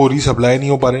जो हैं वो रीसप्लाई नहीं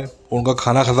हो पा रहे, उनका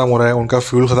खाना ख़त्म हो रहा है, उनका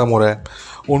फ्यूल ख़त्म हो रहा है,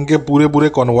 उनके पूरे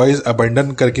कॉन्वाइज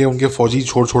अबेंडन करके उनके फ़ौजी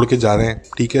छोड़ के जा रहे हैं,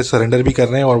 ठीक है, सरेंडर भी कर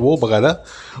रहे हैं, और वो बाकायदा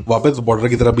वापस बॉर्डर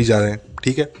की तरफ भी जा रहे हैं,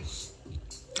 ठीक है।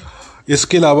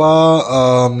 इसके अलावा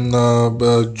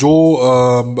जो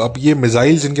अब ये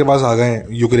मिसाइल्स इनके पास आ गए हैं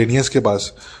यूक्रेनियंस के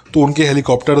पास, तो उनके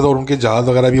हेलीकॉप्टर्स और उनके जहाज़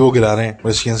वगैरह भी वो गिरा रहे हैं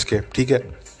रशियंस के, ठीक है।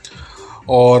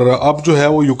 और अब जो है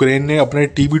वो यूक्रेन ने अपने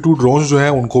TB2 ड्रोन्स जो हैं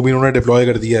उनको भी उन्होंने डिप्लॉय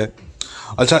कर दिया है।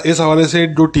 अच्छा, इस हवाले से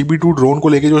जो TB2 ड्रोन को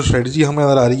लेके जो स्ट्रेटजी हमें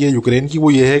नज़र आ रही है यूक्रेन की,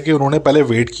 वो ये है कि उन्होंने पहले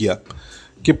वेट किया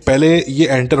कि पहले ये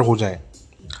एंटर हो जाएं,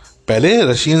 पहले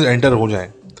रशियंस एंटर हो जाएं।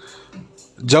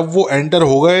 जब वो एंटर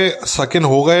हो गए, सेकंड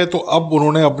हो गए, तो अब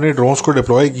उन्होंने अपने ड्रोन्स को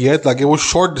डिप्लॉय किया है ताकि वो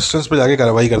शॉर्ट डिस्टेंस पे जाके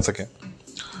कार्रवाई कर सकें,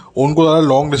 उनको ज़्यादा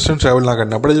लॉन्ग डिस्टेंस ट्रैवल ना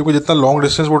करना पड़े, क्योंकि जितना लॉन्ग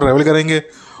डिस्टेंस वो ट्रैवल करेंगे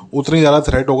उतनी ज़्यादा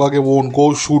थ्रेट होगा कि वो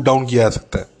उनको शूट डाउन किया जा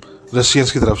सकता है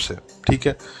रशियंस की तरफ से, ठीक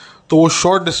है। तो वो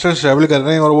शॉर्ट डिस्टेंस ट्रैवल कर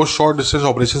रहे हैं और वो short distance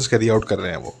operations carry out कर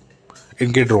रहे हैं वो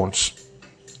इनके ड्रोन्स।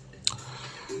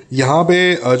 यहाँ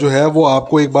पे जो है वो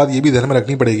आपको एक बात ये भी ध्यान में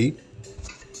रखनी पड़ेगी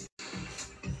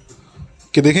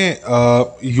कि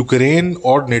देखें यूक्रेन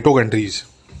और नेटो कंट्रीज़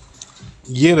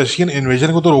ये रशियन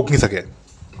इन्वेजन को तो रोक नहीं सके,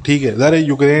 ठीक है। ज़रा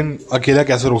यूक्रेन अकेला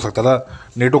कैसे रोक सकता था,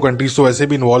 नेटो कंट्रीज तो वैसे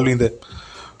भी इन्वॉल्व नहीं थे,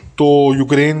 तो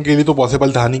यूक्रेन के लिए तो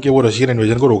पॉसिबल था नहीं कि वो रशियन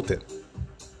इन्वेजन को रोकते,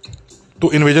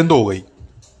 तो इन्वेजन तो हो गई।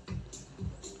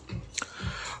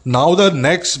 Now the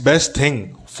next best thing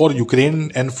for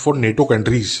Ukraine and for NATO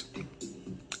countries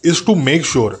is to make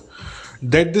sure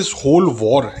that this whole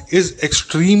war is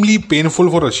extremely painful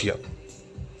for Russia,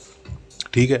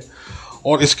 ठीक है।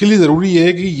 और इसके लिए ज़रूरी ये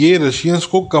है कि ये रशियंस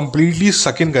को कंप्लीटली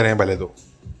सक इन करें पहले तो,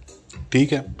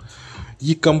 ठीक है।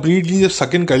 ये कंप्लीटली जब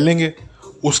सक इन कर लेंगे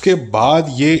उसके बाद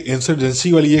ये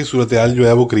इंसर्जेंसी वाली एक सूरत हाल जो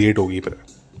है वो क्रिएट होगी फिर,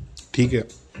 ठीक है।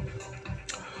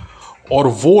 और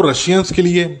वो रशियंस के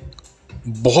लिए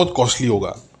बहुत कॉस्टली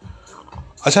होगा।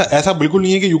 अच्छा, ऐसा बिल्कुल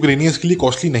नहीं है कि यूक्रेनियंस के लिए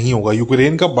कॉस्टली नहीं होगा,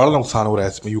 यूक्रेन का बड़ा नुकसान हो रहा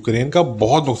है इसमें, यूक्रेन का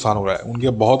बहुत नुकसान हो रहा है, उनके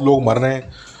बहुत लोग मर रहे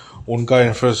हैं, उनका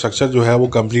इंफ्रास्ट्रक्चर जो है वो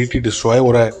कम्प्लीटली डिस्ट्रॉय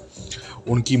हो रहा है,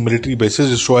 उनकी मिलिट्री बेसिस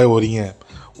डिस्ट्रॉय हो रही हैं,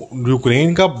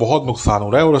 यूक्रेन का बहुत नुकसान हो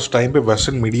रहा है। और उस टाइम पे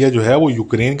वेस्टर्न मीडिया जो है वो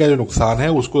यूक्रेन का जो नुकसान है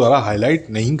उसको ज़्यादा हाईलाइट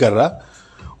नहीं कर रहा,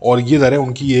 और ये ज़रा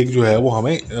उनकी एक जो है वो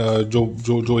हमें जो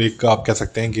जो जो एक आप कह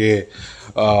सकते हैं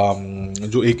कि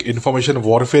जो एक इंफॉर्मेशन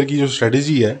वॉरफेयर की जो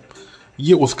स्ट्रेटजी है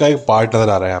ये उसका एक पार्ट नज़र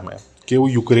आ रहा है हमें, कि वो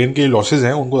यूक्रेन के लॉसेज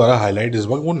हैं उनको ज़्यादा हाईलाइट इस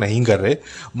वक्त वो नहीं कर रहे।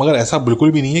 मगर ऐसा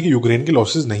बिल्कुल भी नहीं है कि यूक्रेन के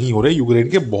लॉसेज नहीं हो रहे, यूक्रेन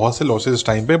के बहुत से लॉसेज इस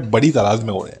टाइम पे बड़ी तादाद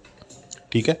में हो रहे हैं,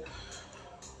 ठीक है।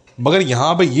 मगर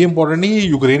यहाँ पे ये इंपॉर्टेंट नहीं है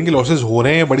यूक्रेन के लॉसेज हो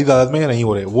रहे हैं बड़ी तादाद में या नहीं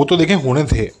हो रहे, वो तो देखें होने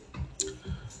थे,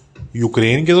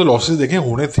 यूक्रेन के तो लॉसेज देखें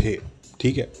होने थे,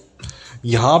 ठीक है।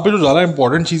 यहाँ पे जो ज़्यादा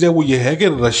इंपॉर्टेंट चीज़ है वो ये है कि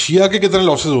रशिया के कितने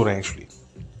लॉसेज हो रहे हैं एक्चुअली,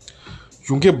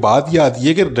 क्योंकि बात ये आती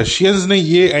है कि रशियंस ने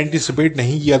ये एंटिसिपेट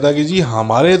नहीं किया था कि जी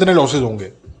हमारे इतने लॉसेज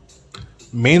होंगे।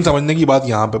 मेन समझने की बात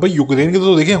यहाँ पे भाई यूक्रेन के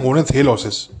तो देखें होने थे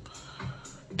लॉसेस,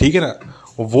 ठीक है ना,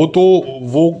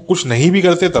 वो कुछ नहीं भी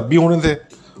करते तब भी होने थे,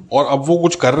 और अब वो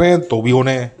कुछ कर रहे हैं तो भी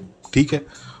होने हैं, ठीक है।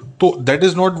 तो that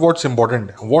is not what's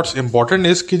important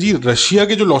is कि जी रशिया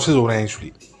के जो लॉसेज हो रहे हैं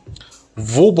एक्चुअली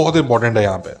वो बहुत इंपॉर्टेंट है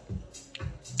यहाँ पे,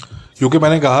 क्योंकि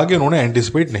मैंने कहा कि उन्होंने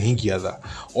एंटिसिपेट नहीं किया था।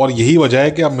 और यही वजह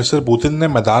है कि अब मिस्टर पुतिन ने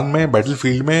मैदान में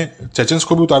बैटलफील्ड में चेचन्स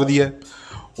को भी उतार दिया है,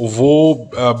 वो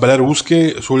बेलारूस के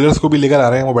सोल्जर्स को भी लेकर आ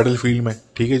रहे हैं वो बैटलफील्ड में,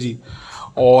 ठीक है जी।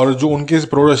 और जो उनके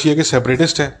प्रो रशिया के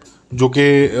सेपरेटिस्ट हैं जो कि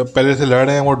पहले से लड़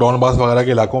रहे हैं वो डॉनबास वगैरह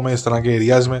के इलाकों में, इस तरह के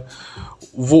एरियाज़ में,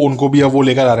 वो उनको भी अब वो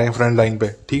लेकर आ रहे हैं फ्रंट लाइन पे,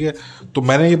 ठीक है। तो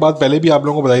मैंने ये बात पहले भी आप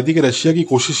लोगों को बताई थी कि रशिया की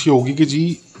कोशिश ये होगी कि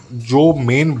जी जो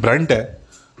मेन ब्रंट है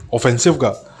ऑफेंसिव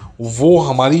का वो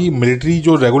हमारी मिलिट्री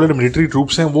जो रेगुलर मिलिट्री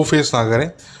ट्रूप्स हैं वो फेस ना करें,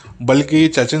 बल्कि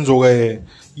चेचन्स हो गए,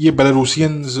 ये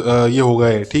बेलारूसियंस ये हो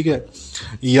गए, ठीक है,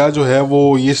 या जो है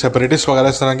वो ये सेपरेटिस्ट वगैरह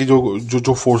इस तरह की जो जो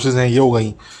जो फोर्सेज हैं ये हो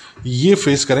गई, ये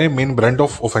फेस करें मेन ब्रंट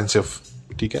ऑफ ऑफेंसिव,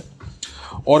 ठीक है।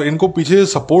 और इनको पीछे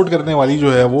सपोर्ट करने वाली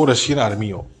जो है वो रशियन आर्मी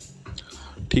हो,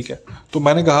 ठीक है। तो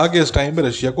मैंने कहा कि इस टाइम पे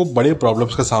रशिया को बड़े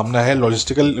प्रॉब्लम्स का सामना है,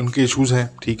 लॉजिस्टिकल उनके इश्यूज हैं,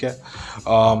 ठीक है।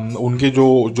 उनके जो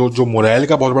जो जो मोरल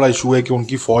का बहुत बड़ा इशू है कि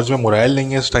उनकी फ़ौज में मोरल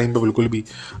नहीं है इस टाइम पे बिल्कुल भी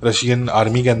रशियन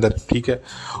आर्मी के अंदर, ठीक है।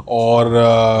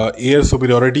 और एयर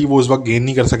सुपीरियॉरिटी वो इस वक्त गेन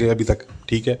नहीं कर सके अभी तक,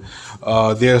 ठीक है।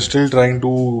 They are still trying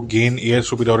to gain air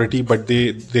superiority but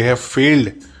they have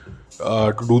failed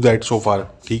to do that so far,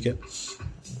 ठीक है।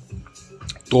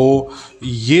 तो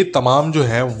ये तमाम जो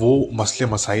है वो मसले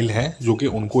मसाइल हैं जो कि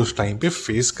उनको इस टाइम पे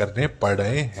फेस करने पड़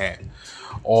रहे हैं,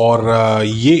 और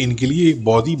ये इनके लिए एक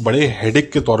बहुत ही बड़े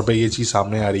हेडेक के तौर पे ये चीज़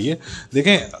सामने आ रही है।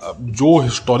 देखें जो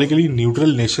हिस्टोरिकली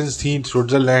न्यूट्रल नेशंस थी,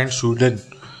 स्विट्ज़रलैंड, स्वीडन,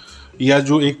 या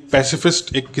जो एक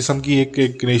पैसिफिस्ट एक किस्म की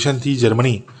एक नेशन थी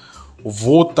जर्मनी,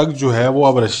 वो तक जो है वो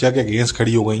अब रशिया के अगेंस्ट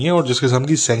खड़ी हो गई हैं, और जिस किस्म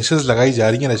की सैंक्शंस लगाई जा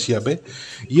रही हैं रशिया पे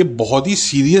ये बहुत ही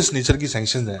सीरियस नेचर की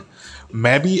सैंक्शंस हैं।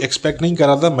 मैं भी एक्सपेक्ट नहीं कर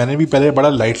रहा था, मैंने भी पहले बड़ा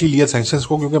लाइटली लिया सैंक्शंस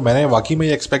को, क्योंकि मैंने वाकई में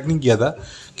ये एक्सपेक्ट नहीं किया था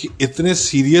कि इतने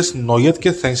सीरियस नौयत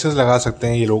के सैंक्शंस लगा सकते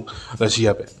हैं ये लोग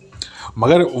रशिया पे।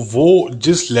 मगर वो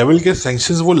जिस लेवल के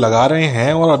सैंक्शंस वो लगा रहे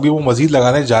हैं और अभी वो मज़ीद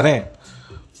लगाने जा रहे हैं,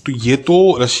 तो ये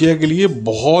तो रशिया के लिए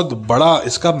बहुत बड़ा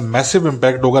इसका मैसिव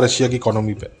इम्पैक्ट होगा रशिया की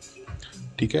इकोनॉमी पे,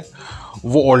 ठीक है।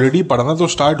 वो ऑलरेडी पढ़ना तो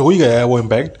स्टार्ट हो ही गया है वो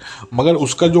इम्पैक्ट, मगर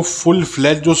उसका जो फुल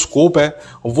फ्लैज जो स्कोप है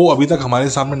वो अभी तक हमारे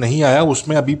सामने नहीं आया,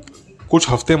 उसमें अभी कुछ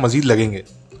हफ्ते मज़ीद लगेंगे,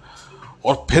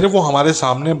 और फिर वो हमारे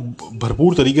सामने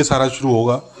भरपूर तरीके से आना शुरू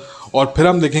होगा, और फिर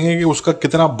हम देखेंगे कि उसका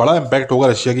कितना बड़ा इम्पैक्ट होगा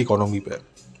रशिया की इकोनॉमी पे,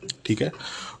 ठीक है।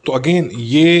 तो अगेन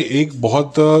ये एक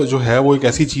बहुत जो है वो एक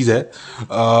ऐसी चीज़ है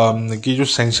कि जो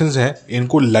सैंक्शंस हैं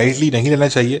इनको लाइटली नहीं लेना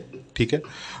चाहिए, ठीक है।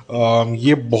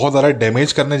 ये बहुत ज़्यादा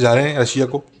डैमेज करने जा रहे हैं रशिया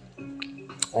को,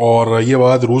 और ये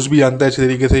बात रूस भी जानता है अच्छी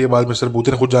तरीके से, ये बात मिस्टर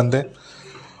पुतिन खुद जानते हैं,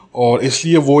 और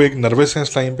इसलिए वो एक नर्वस हैं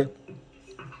इस टाइम पे।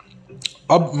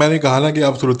 अब मैंने कहा ना कि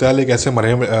अब सूरत एक ऐसे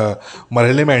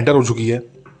मरहले में एंटर हो चुकी है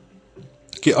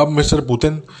कि अब मिस्टर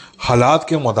पुतिन हालात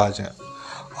के मोहताज हैं।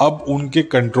 अब उनके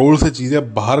कंट्रोल से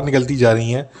चीज़ें बाहर निकलती जा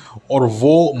रही हैं और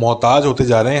वो मोहताज होते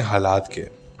जा रहे हैं हालात के।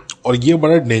 और ये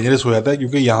बड़ा डेंजरस हो जाता है,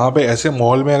 क्योंकि यहाँ पे ऐसे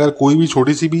माहौल में अगर कोई भी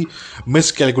छोटी सी भी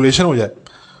मिस कैलकुलेशन हो जाए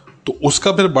तो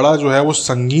उसका फिर बड़ा जो है वो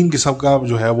संगीन किस्म का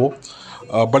जो है वो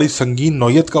बड़ी संगीन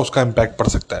नौयत का उसका इम्पैक्ट पड़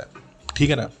सकता है। ठीक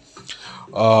है ना।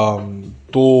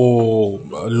 तो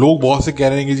लोग बहुत से कह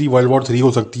रहे हैं कि जी वर्ल्ड वॉर 3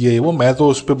 हो सकती है वो, मैं तो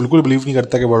उस पर बिल्कुल बिलीव नहीं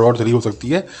करता कि वर्ल्ड वॉर 3 हो सकती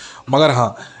है। मगर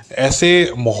हाँ,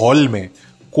 ऐसे माहौल में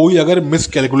कोई अगर मिस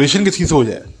कैलकुलेशन किसी से हो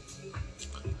जाए,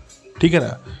 ठीक है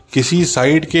ना, किसी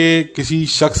साइड के किसी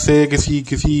शख्स से, किसी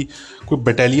किसी कोई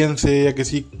बटालियन से या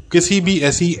किसी भी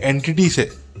ऐसी एंटिटी से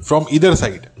फ्रॉम इधर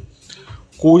साइड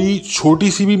कोई छोटी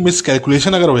सी भी मिस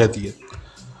कैलकुलेशन अगर हो जाती है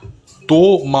तो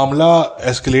मामला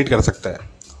एस्केलेट कर सकता है।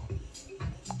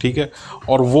 ठीक है।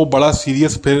 और वो बड़ा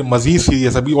सीरियस, फिर मजीद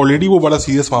सीरियस, अभी ऑलरेडी वो बड़ा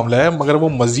सीरियस मामला है मगर वो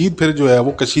मजीद फिर जो है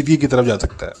वो कशीदगी की तरफ जा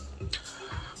सकता है।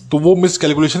 तो वो मिस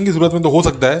कैलकुलेशन की जरूरत में तो हो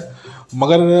सकता है,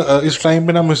 मगर इस टाइम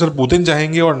पे ना मिस्टर पुतिन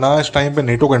चाहेंगे और ना इस टाइम पे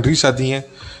नेटो कंट्रीज चाहती हैं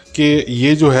कि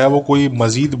ये जो है वो कोई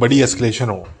मजीद बड़ी एस्केलेशन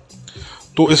हो।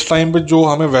 तो इस टाइम पे जो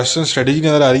हमें वेस्टर्न स्ट्रेटेजी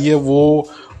नज़र आ रही है वो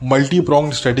मल्टी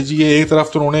प्रोंग स्ट्रेटेजी है। एक तरफ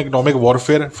तो उन्होंने इकोनॉमिक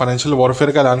वॉरफेयर, फाइनेंशियल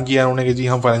वॉरफेयर का ऐलान किया है उन्होंने कि जी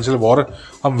हम फाइनेंशियल वॉर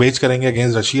हम वेज करेंगे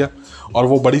अगेंस्ट रशिया, और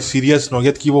वो बड़ी सीरियस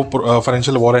नौयत की वो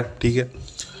फाइनेंशियल वॉर है। ठीक है।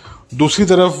 दूसरी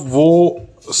तरफ वो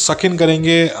सक इन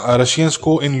करेंगे रशियंस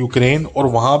को इन यूक्रेन और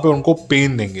वहाँ पे उनको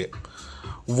पेन देंगे।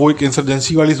 वो एक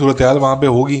इंसर्जेंसी वाली सूरत हाल वहाँ पे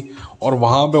होगी और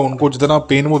वहाँ पे उनको जितना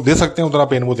पेन वो दे सकते हैं उतना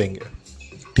पेन वो देंगे।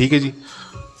 ठीक है जी।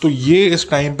 तो ये इस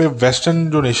टाइम पे वेस्टर्न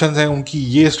जो नेशंस हैं उनकी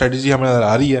ये स्ट्रेटजी हमें नज़र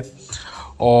आ रही है।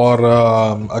 और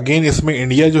अगेन इसमें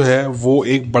इंडिया जो है वो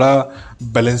एक बड़ा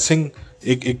बैलेंसिंग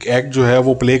एक एक्ट जो है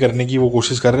वो प्ले करने की वो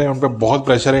कोशिश कर रहे हैं। उन पर बहुत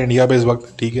प्रेशर है इंडिया पे इस वक्त।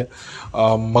 ठीक है।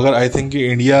 मगर आई थिंक कि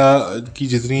इंडिया की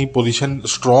जितनी पोजीशन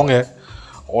स्ट्रॉन्ग है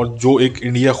और जो एक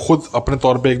इंडिया खुद अपने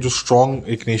तौर पे एक जो स्ट्रॉन्ग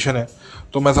एक नेशन है,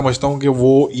 तो मैं समझता हूँ कि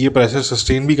वो ये प्रेशर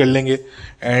सस्टेन भी कर लेंगे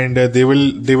and they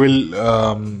will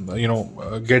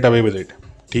get away with it.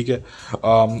 ठीक है।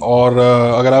 और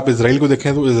अगर आप इसराइल को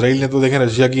देखें तो इसराइल ने तो देखें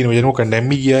रशिया की इन्वेजन को कंडेम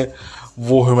भी किया है।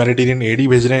 वो ह्यूमैनिटेरियन एड ही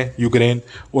भेज रहे हैं यूक्रेन।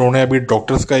 उन्होंने अभी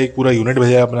डॉक्टर्स का एक पूरा यूनिट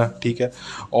भेजा है अपना। ठीक है।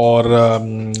 और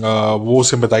वो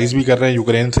सिंपैथाइज भी कर रहे हैं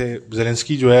यूक्रेन से।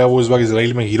 ज़ेलेंस्की जो है वो इस वक्त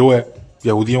इसराइल में हीरो है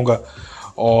यहूदियों का।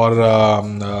 और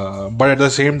but at the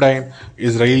same time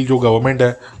Israel जो गवर्नमेंट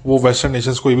है वो वेस्टर्न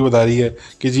नेशंस को ये भी बता रही है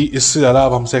कि जी इससे ज़्यादा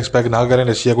आप हमसे एक्सपेक्ट ना करें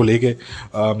रशिया को लेके।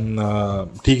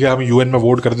 ठीक है, हम यूएन में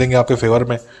वोट कर देंगे आपके फेवर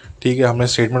में। ठीक है, हमने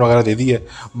स्टेटमेंट वगैरह दे दी है,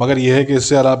 मगर यह है कि इससे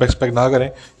ज़्यादा आप एक्सपेक्ट ना करें,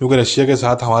 क्योंकि रशिया के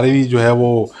साथ हमारे भी जो है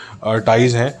वो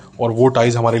टाइज़ हैं और वो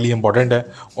टाइज़ हमारे लिए इंपॉर्टेंट है।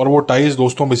 और वो टाइज़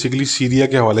दोस्तों बेसिकली सीरिया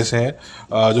के हवाले से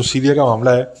हैं। जो सीरिया का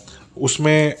मामला है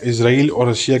उसमें इसराइल और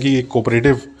रशिया की एक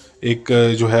कोऑपरेटिव एक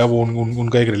जो है वो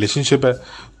उनका एक रिलेशनशिप है।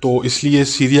 तो इसलिए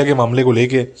सीरिया के मामले को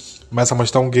लेके मैं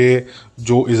समझता हूँ कि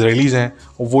जो इजरायलीज़ हैं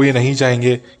वो ये नहीं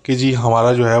चाहेंगे कि जी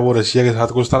हमारा जो है वो रशिया के साथ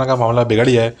कुछ तरह का मामला बिगड़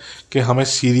जाए कि हमें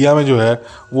सीरिया में जो है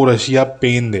वो रशिया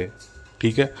पेन दे।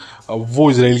 ठीक है, वो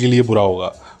इसराइल के लिए बुरा होगा।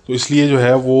 तो इसलिए जो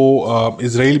है वो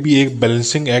इसराइल भी एक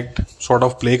balancing act sort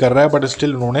of play कर रहा है, बट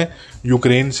स्टिल उन्होंने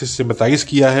यूक्रेन से सिम्पैथाइज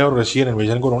किया है और रशियन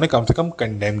इन्वेजन को उन्होंने कम से कम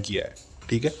कंडेम किया है।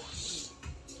 ठीक है।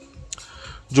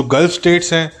 जो गल्फ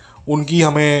स्टेट्स हैं उनकी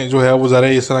हमें जो है वो ज़रा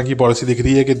इस तरह की पॉलिसी दिख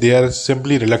रही है कि they are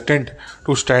simply reluctant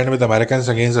to stand with American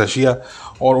against Russia.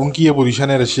 और उनकी ये पोजीशन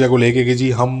है रशिया को लेके कि जी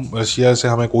हम रशिया से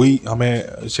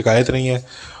हमें शिकायत नहीं है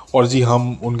और जी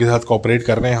हम उनके साथ कोऑपरेट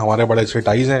कर रहे हैं, हमारे बड़े अच्छे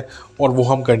टाइज़ हैं और वो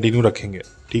हम कंटिन्यू रखेंगे।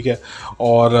 ठीक है।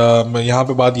 और यहाँ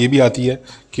पे बात ये भी आती है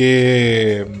कि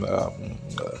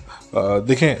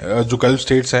देखें जो गल्फ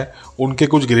स्टेट्स हैं उनके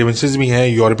कुछ ग्रीवेंसेस भी हैं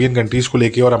यूरोपियन कंट्रीज़ को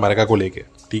लेके और अमेरिका को लेके।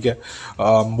 ठीक है।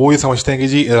 वो ये समझते हैं कि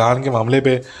जी ईरान के मामले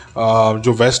पे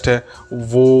जो वेस्ट है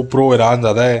वो प्रो ईरान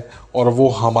ज़्यादा है और वो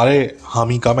हमारे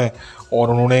हामी कम है, और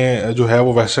उन्होंने जो है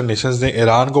वो वेस्टर्न नेशंस ने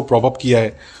ईरान को प्रॉप अप किया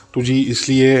है। तो जी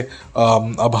इसलिए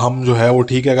अब हम जो है वो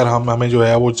ठीक है, अगर हमें जो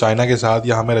है वो चाइना के साथ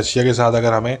या हमें रशिया के साथ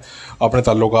अगर हमें अपने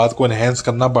ताल्लुकात को इन्हेंस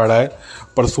करना पड़ रहा है,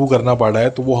 परसू करना पड़ रहा है,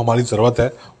 तो वो हमारी ज़रूरत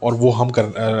है और वो हम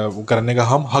करने का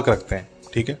हम हक रखते हैं।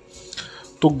 ठीक है।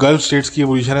 तो गल्फ स्टेट्स की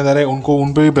पोजीशन है ज़रा उनको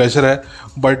उन पे भी प्रेशर है,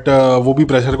 बट वो भी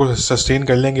प्रेशर को सस्टेन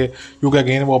कर लेंगे क्योंकि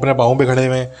अगेन वो अपने पाँव पे खड़े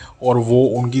हुए हैं और वो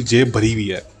उनकी जेब भरी हुई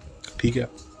है। ठीक है।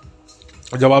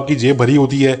 जब आपकी जेब भरी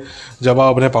होती है, जब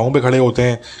आप अपने पाँव पे खड़े होते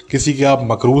हैं, किसी के आप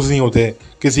मकरूज़ नहीं होते,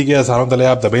 किसी के आसानों तले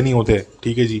आप दबे नहीं होते।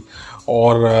 ठीक है जी।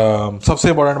 और सबसे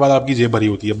इंपॉर्टेंट बात आपकी जेब भरी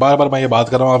होती है। बार बार मैं ये बात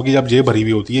कर रहा हूँ, आपकी जब जेब भरी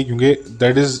हुई होती है, क्योंकि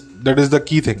that is the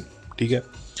key thing. ठीक है।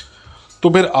 तो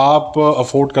फिर आप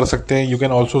अफोर्ड कर सकते हैं। You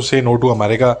can also say no to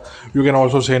America, you can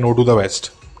also say no to the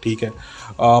West. ठीक है।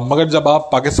 मगर जब आप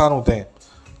पाकिस्तान होते हैं,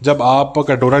 जब आप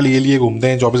कटोरा लिए लिए घूमते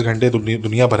हैं 24 घंटे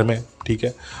दुनिया भर में, ठीक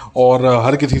है, और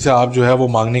हर किसी से आप जो है वो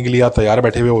मांगने के लिए आप तैयार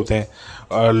बैठे हुए होते हैं,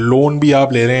 लोन भी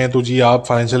आप ले रहे हैं तो जी आप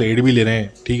फाइनेंशियल एड भी ले रहे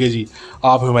हैं, ठीक है जी,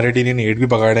 आप ह्यूमैनिटेरियन एड भी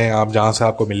पकड़ रहे हैं आप जहाँ से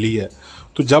आपको मिल रही है।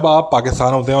 तो जब आप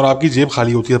पाकिस्तान होते हैं और आपकी जेब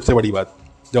खाली होती है, सबसे बड़ी बात,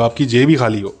 जब आपकी जेब ही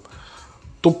खाली हो,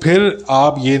 तो फिर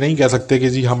आप ये नहीं कह सकते कि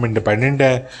जी हम इंडिपेंडेंट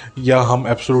हैं या हम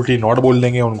एब्सोल्युटली नॉट बोल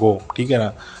देंगे उनको, ठीक है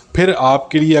ना। फिर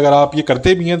आपके लिए अगर आप ये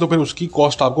करते भी हैं तो फिर उसकी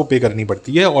कॉस्ट आपको पे करनी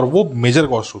पड़ती है, और वो मेजर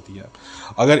कॉस्ट होती है।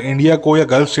 अगर इंडिया को या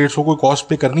गल्फ स्टेट्स को कोई कॉस्ट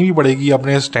पे करनी भी पड़ेगी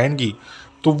अपने स्टैंड की,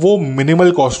 तो वो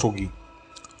मिनिमल कॉस्ट होगी,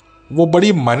 वो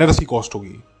बड़ी माइनर सी कॉस्ट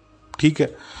होगी, ठीक है।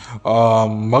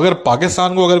 मगर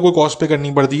पाकिस्तान को अगर कोई कॉस्ट पे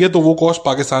करनी पड़ती है तो वो कॉस्ट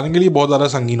पाकिस्तान के लिए बहुत ज़्यादा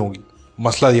संगीन होगी,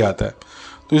 मसला ये आता है।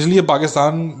 तो इसलिए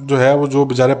पाकिस्तान जो है वो, जो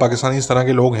बेचारे पाकिस्तानी इस तरह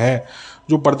के लोग हैं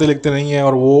जो पढ़ते लिखते नहीं हैं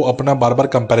और वो अपना बार बार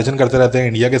कंपैरिजन करते रहते हैं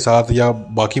इंडिया के साथ या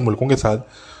बाकी मुल्कों के साथ,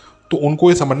 तो उनको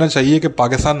ये समझना चाहिए कि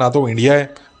पाकिस्तान ना तो इंडिया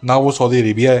है, ना वो सऊदी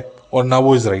अरेबिया है, और ना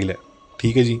वो इसराइल है,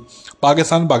 ठीक है जी।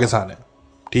 पाकिस्तान पाकिस्तान है,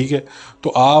 ठीक है। तो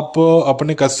आप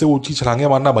अपने कद से ऊंची छलांगे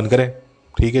मारना बंद करें,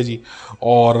 ठीक है जी,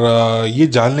 और ये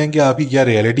जान लें कि आपकी क्या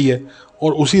रियलिटी है,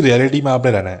 और उसी रियलिटी में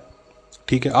आपने रहना है,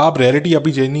 ठीक है। आप रियलिटी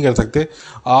अभी चेंज नहीं कर सकते,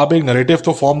 आप एक नैरेटिव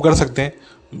तो फॉर्म कर सकते हैं,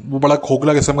 वो बड़ा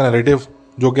खोखला किस्म का नैरेटिव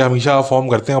जो कि हमेशा आप फॉर्म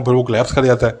करते हैं और फिर वो क्लैप्स कर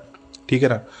जाता है, ठीक है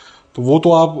ना। तो वो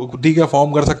तो आप ठीक है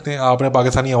फॉर्म कर सकते हैं, आपने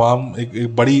पाकिस्तानी अवाम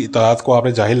एक बड़ी तादाद को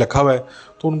आपने जाहिल रखा हुआ है,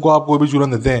 तो उनको आप कोई भी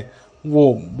चुनन देते हैं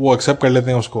वो एक्सेप्ट कर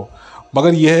लेते हैं उसको।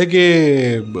 मगर यह है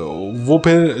कि वो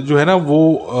फिर जो है ना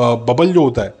वो बबल जो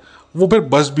होता है वो फिर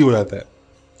बस्ट भी हो जाता है,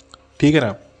 ठीक है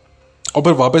ना, और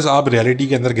फिर वापस आप रियलिटी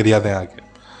के अंदर गिर जाते हैं आके,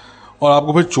 और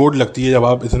आपको फिर चोट लगती है जब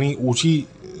आप इतनी ऊंची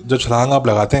जब छलांग आप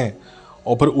लगाते हैं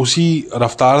और फिर उसी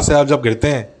रफ्तार से आप जब गिरते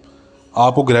हैं,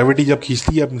 आपको ग्रेविटी जब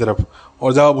खींचती है अपनी तरफ,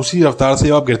 और जब आप उसी रफ्तार से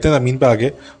जब आप गिरते हैं ज़मीन पर आके,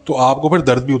 तो आपको फिर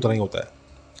दर्द भी उतना ही होता है,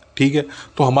 ठीक है।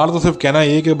 तो हमारा तो सिर्फ कहना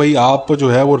ये कि भाई आप जो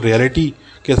है वो रियलिटी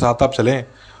के साथ आप चलें,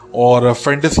 और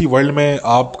फैंटेसी वर्ल्ड में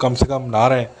आप कम से कम ना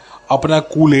रहें, अपना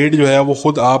कूल एड जो है वो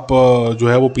खुद आप जो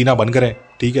है वो पीना बंद करें,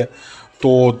 ठीक है।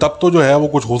 तो तब तो जो है वो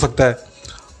कुछ हो सकता है,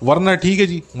 वरना ठीक है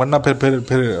जी, वरना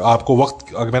फिर आपको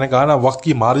वक्त, अगर मैंने कहा ना वक्त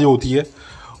की मार जो होती है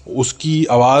उसकी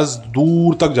आवाज़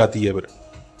दूर तक जाती है फिर,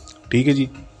 ठीक है जी।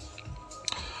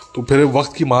 तो फिर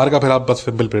वक्त की मार का फिर आप बस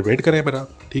फिर वेट करें फिर आप,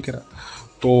 ठीक है ना।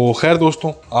 तो खैर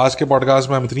दोस्तों, आज के पॉडकास्ट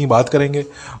में हम इतनी बात करेंगे।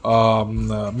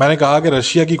 मैंने कहा कि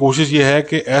रशिया की कोशिश ये है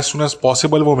कि एज सुन एज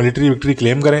पॉसिबल वो मिलिट्री विक्ट्री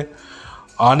क्लेम करें।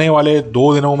 आने वाले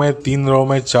 2 दिनों में, 3 दिनों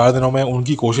में, 4 दिनों में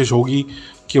उनकी कोशिश होगी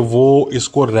कि वो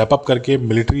इसको रैप अप करके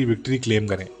मिलिट्री विक्ट्री क्लेम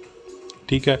करें,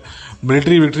 ठीक है।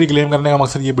 मिलिट्री विक्ट्री क्लेम करने का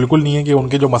मकसद ये बिल्कुल नहीं है कि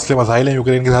उनके जो मसले मसाइल हैं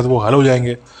यूक्रेन के साथ वो हल हो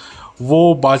जाएंगे,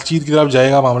 वो बातचीत की तरफ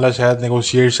जाएगा मामला, शायद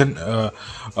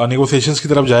नेगोशिएशंस की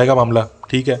तरफ जाएगा मामला,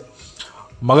 ठीक है।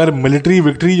 मगर मिलिट्री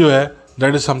विक्ट्री जो है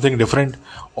दैट इज़ समथिंग डिफरेंट,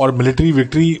 और मिलिट्री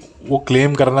विक्ट्री वो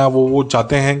क्लेम करना, वो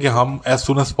चाहते हैं कि हम एज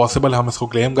सुन एज पॉसिबल हम इसको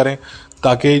क्लेम करें,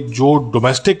 ताकि जो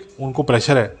डोमेस्टिक उनको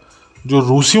प्रेशर है, जो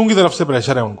रूसियों की तरफ से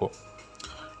प्रेशर है उनको,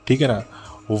 ठीक है ना,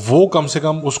 वो कम से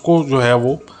कम उसको जो है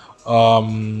वो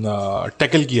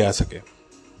टैकल किया जा सके,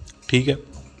 ठीक है।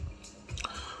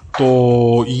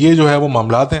 तो ये जो है वो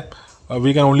मामलात हैं।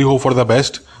 We can only hope for the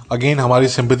best. Again हमारी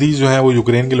सिंपथीज़ जो हैं वो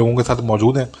यूक्रेन के लोगों के साथ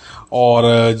मौजूद हैं,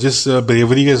 और जिस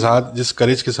ब्रेवरी के साथ, जिस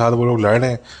करेज के साथ वो लोग लड़ रहे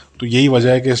हैं, तो यही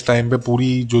वजह है कि इस टाइम पे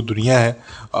पूरी जो दुनिया है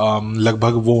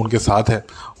लगभग वो उनके साथ है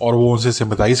और वो उनसे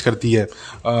सिंपथाइज़ करती है।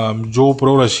 जो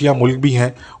प्रो रशिया मुल्क भी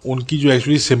हैं उनकी जो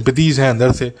एक्चुअली सिंपथीज़ हैं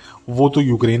अंदर से, वो तो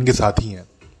यूक्रेन के साथ ही हैं,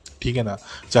 ठीक है ना।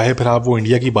 चाहे फिर आप वो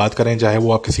इंडिया की बात करें, चाहे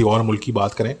वो आप किसी और मुल्क की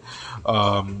बात करें,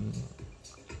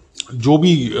 जो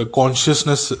भी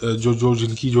कॉन्शियसनेस जो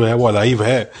जिनकी जो है वो अलाइव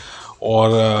है,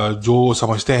 और जो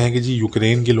समझते हैं कि जी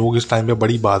यूक्रेन के लोग इस टाइम पे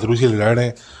बड़ी बहादुरी से लड़ रहे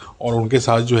हैं और उनके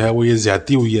साथ जो है वो ये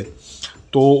ज़्यादती हुई है,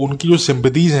 तो उनकी जो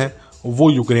सिंपथीज़ हैं वो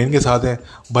यूक्रेन के साथ हैं।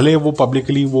 भले वो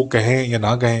पब्लिकली वो कहें या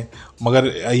ना कहें, मगर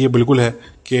ये बिल्कुल है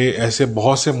कि ऐसे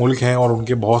बहुत से मुल्क हैं और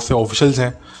उनके बहुत से ऑफिशल्स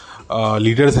हैं,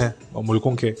 लीडर्स हैं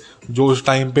मुल्कों के, जो इस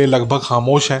टाइम पे लगभग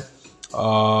खामोश हैं,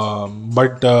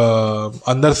 बट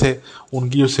अंदर से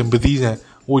उनकी जो सिंपथीज़ हैं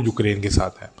वो यूक्रेन के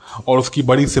साथ है। और उसकी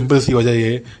बड़ी सिंपल सी वजह ये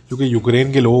है क्योंकि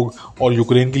यूक्रेन के लोग और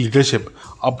यूक्रेन की लीडरशिप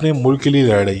अपने मुल्क के लिए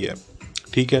लड़ रही है,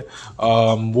 ठीक है।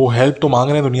 वो हेल्प तो मांग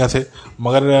रहे हैं दुनिया से,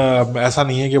 मगर ऐसा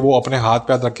नहीं है कि वो अपने हाथ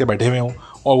पे हाथ रख के बैठे हुए हों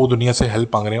और वो दुनिया से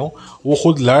हेल्प मांग रहे हों। वो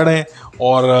खुद लड़ रहे हैं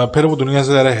और फिर वो दुनिया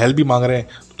से ज़रा हेल्प भी मांग रहे हैं,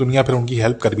 तो दुनिया फिर उनकी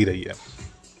हेल्प कर भी रही है।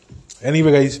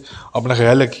 एनीवे गाइस, अपना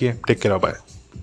ख्याल रखिए, टेक केयर, बाय।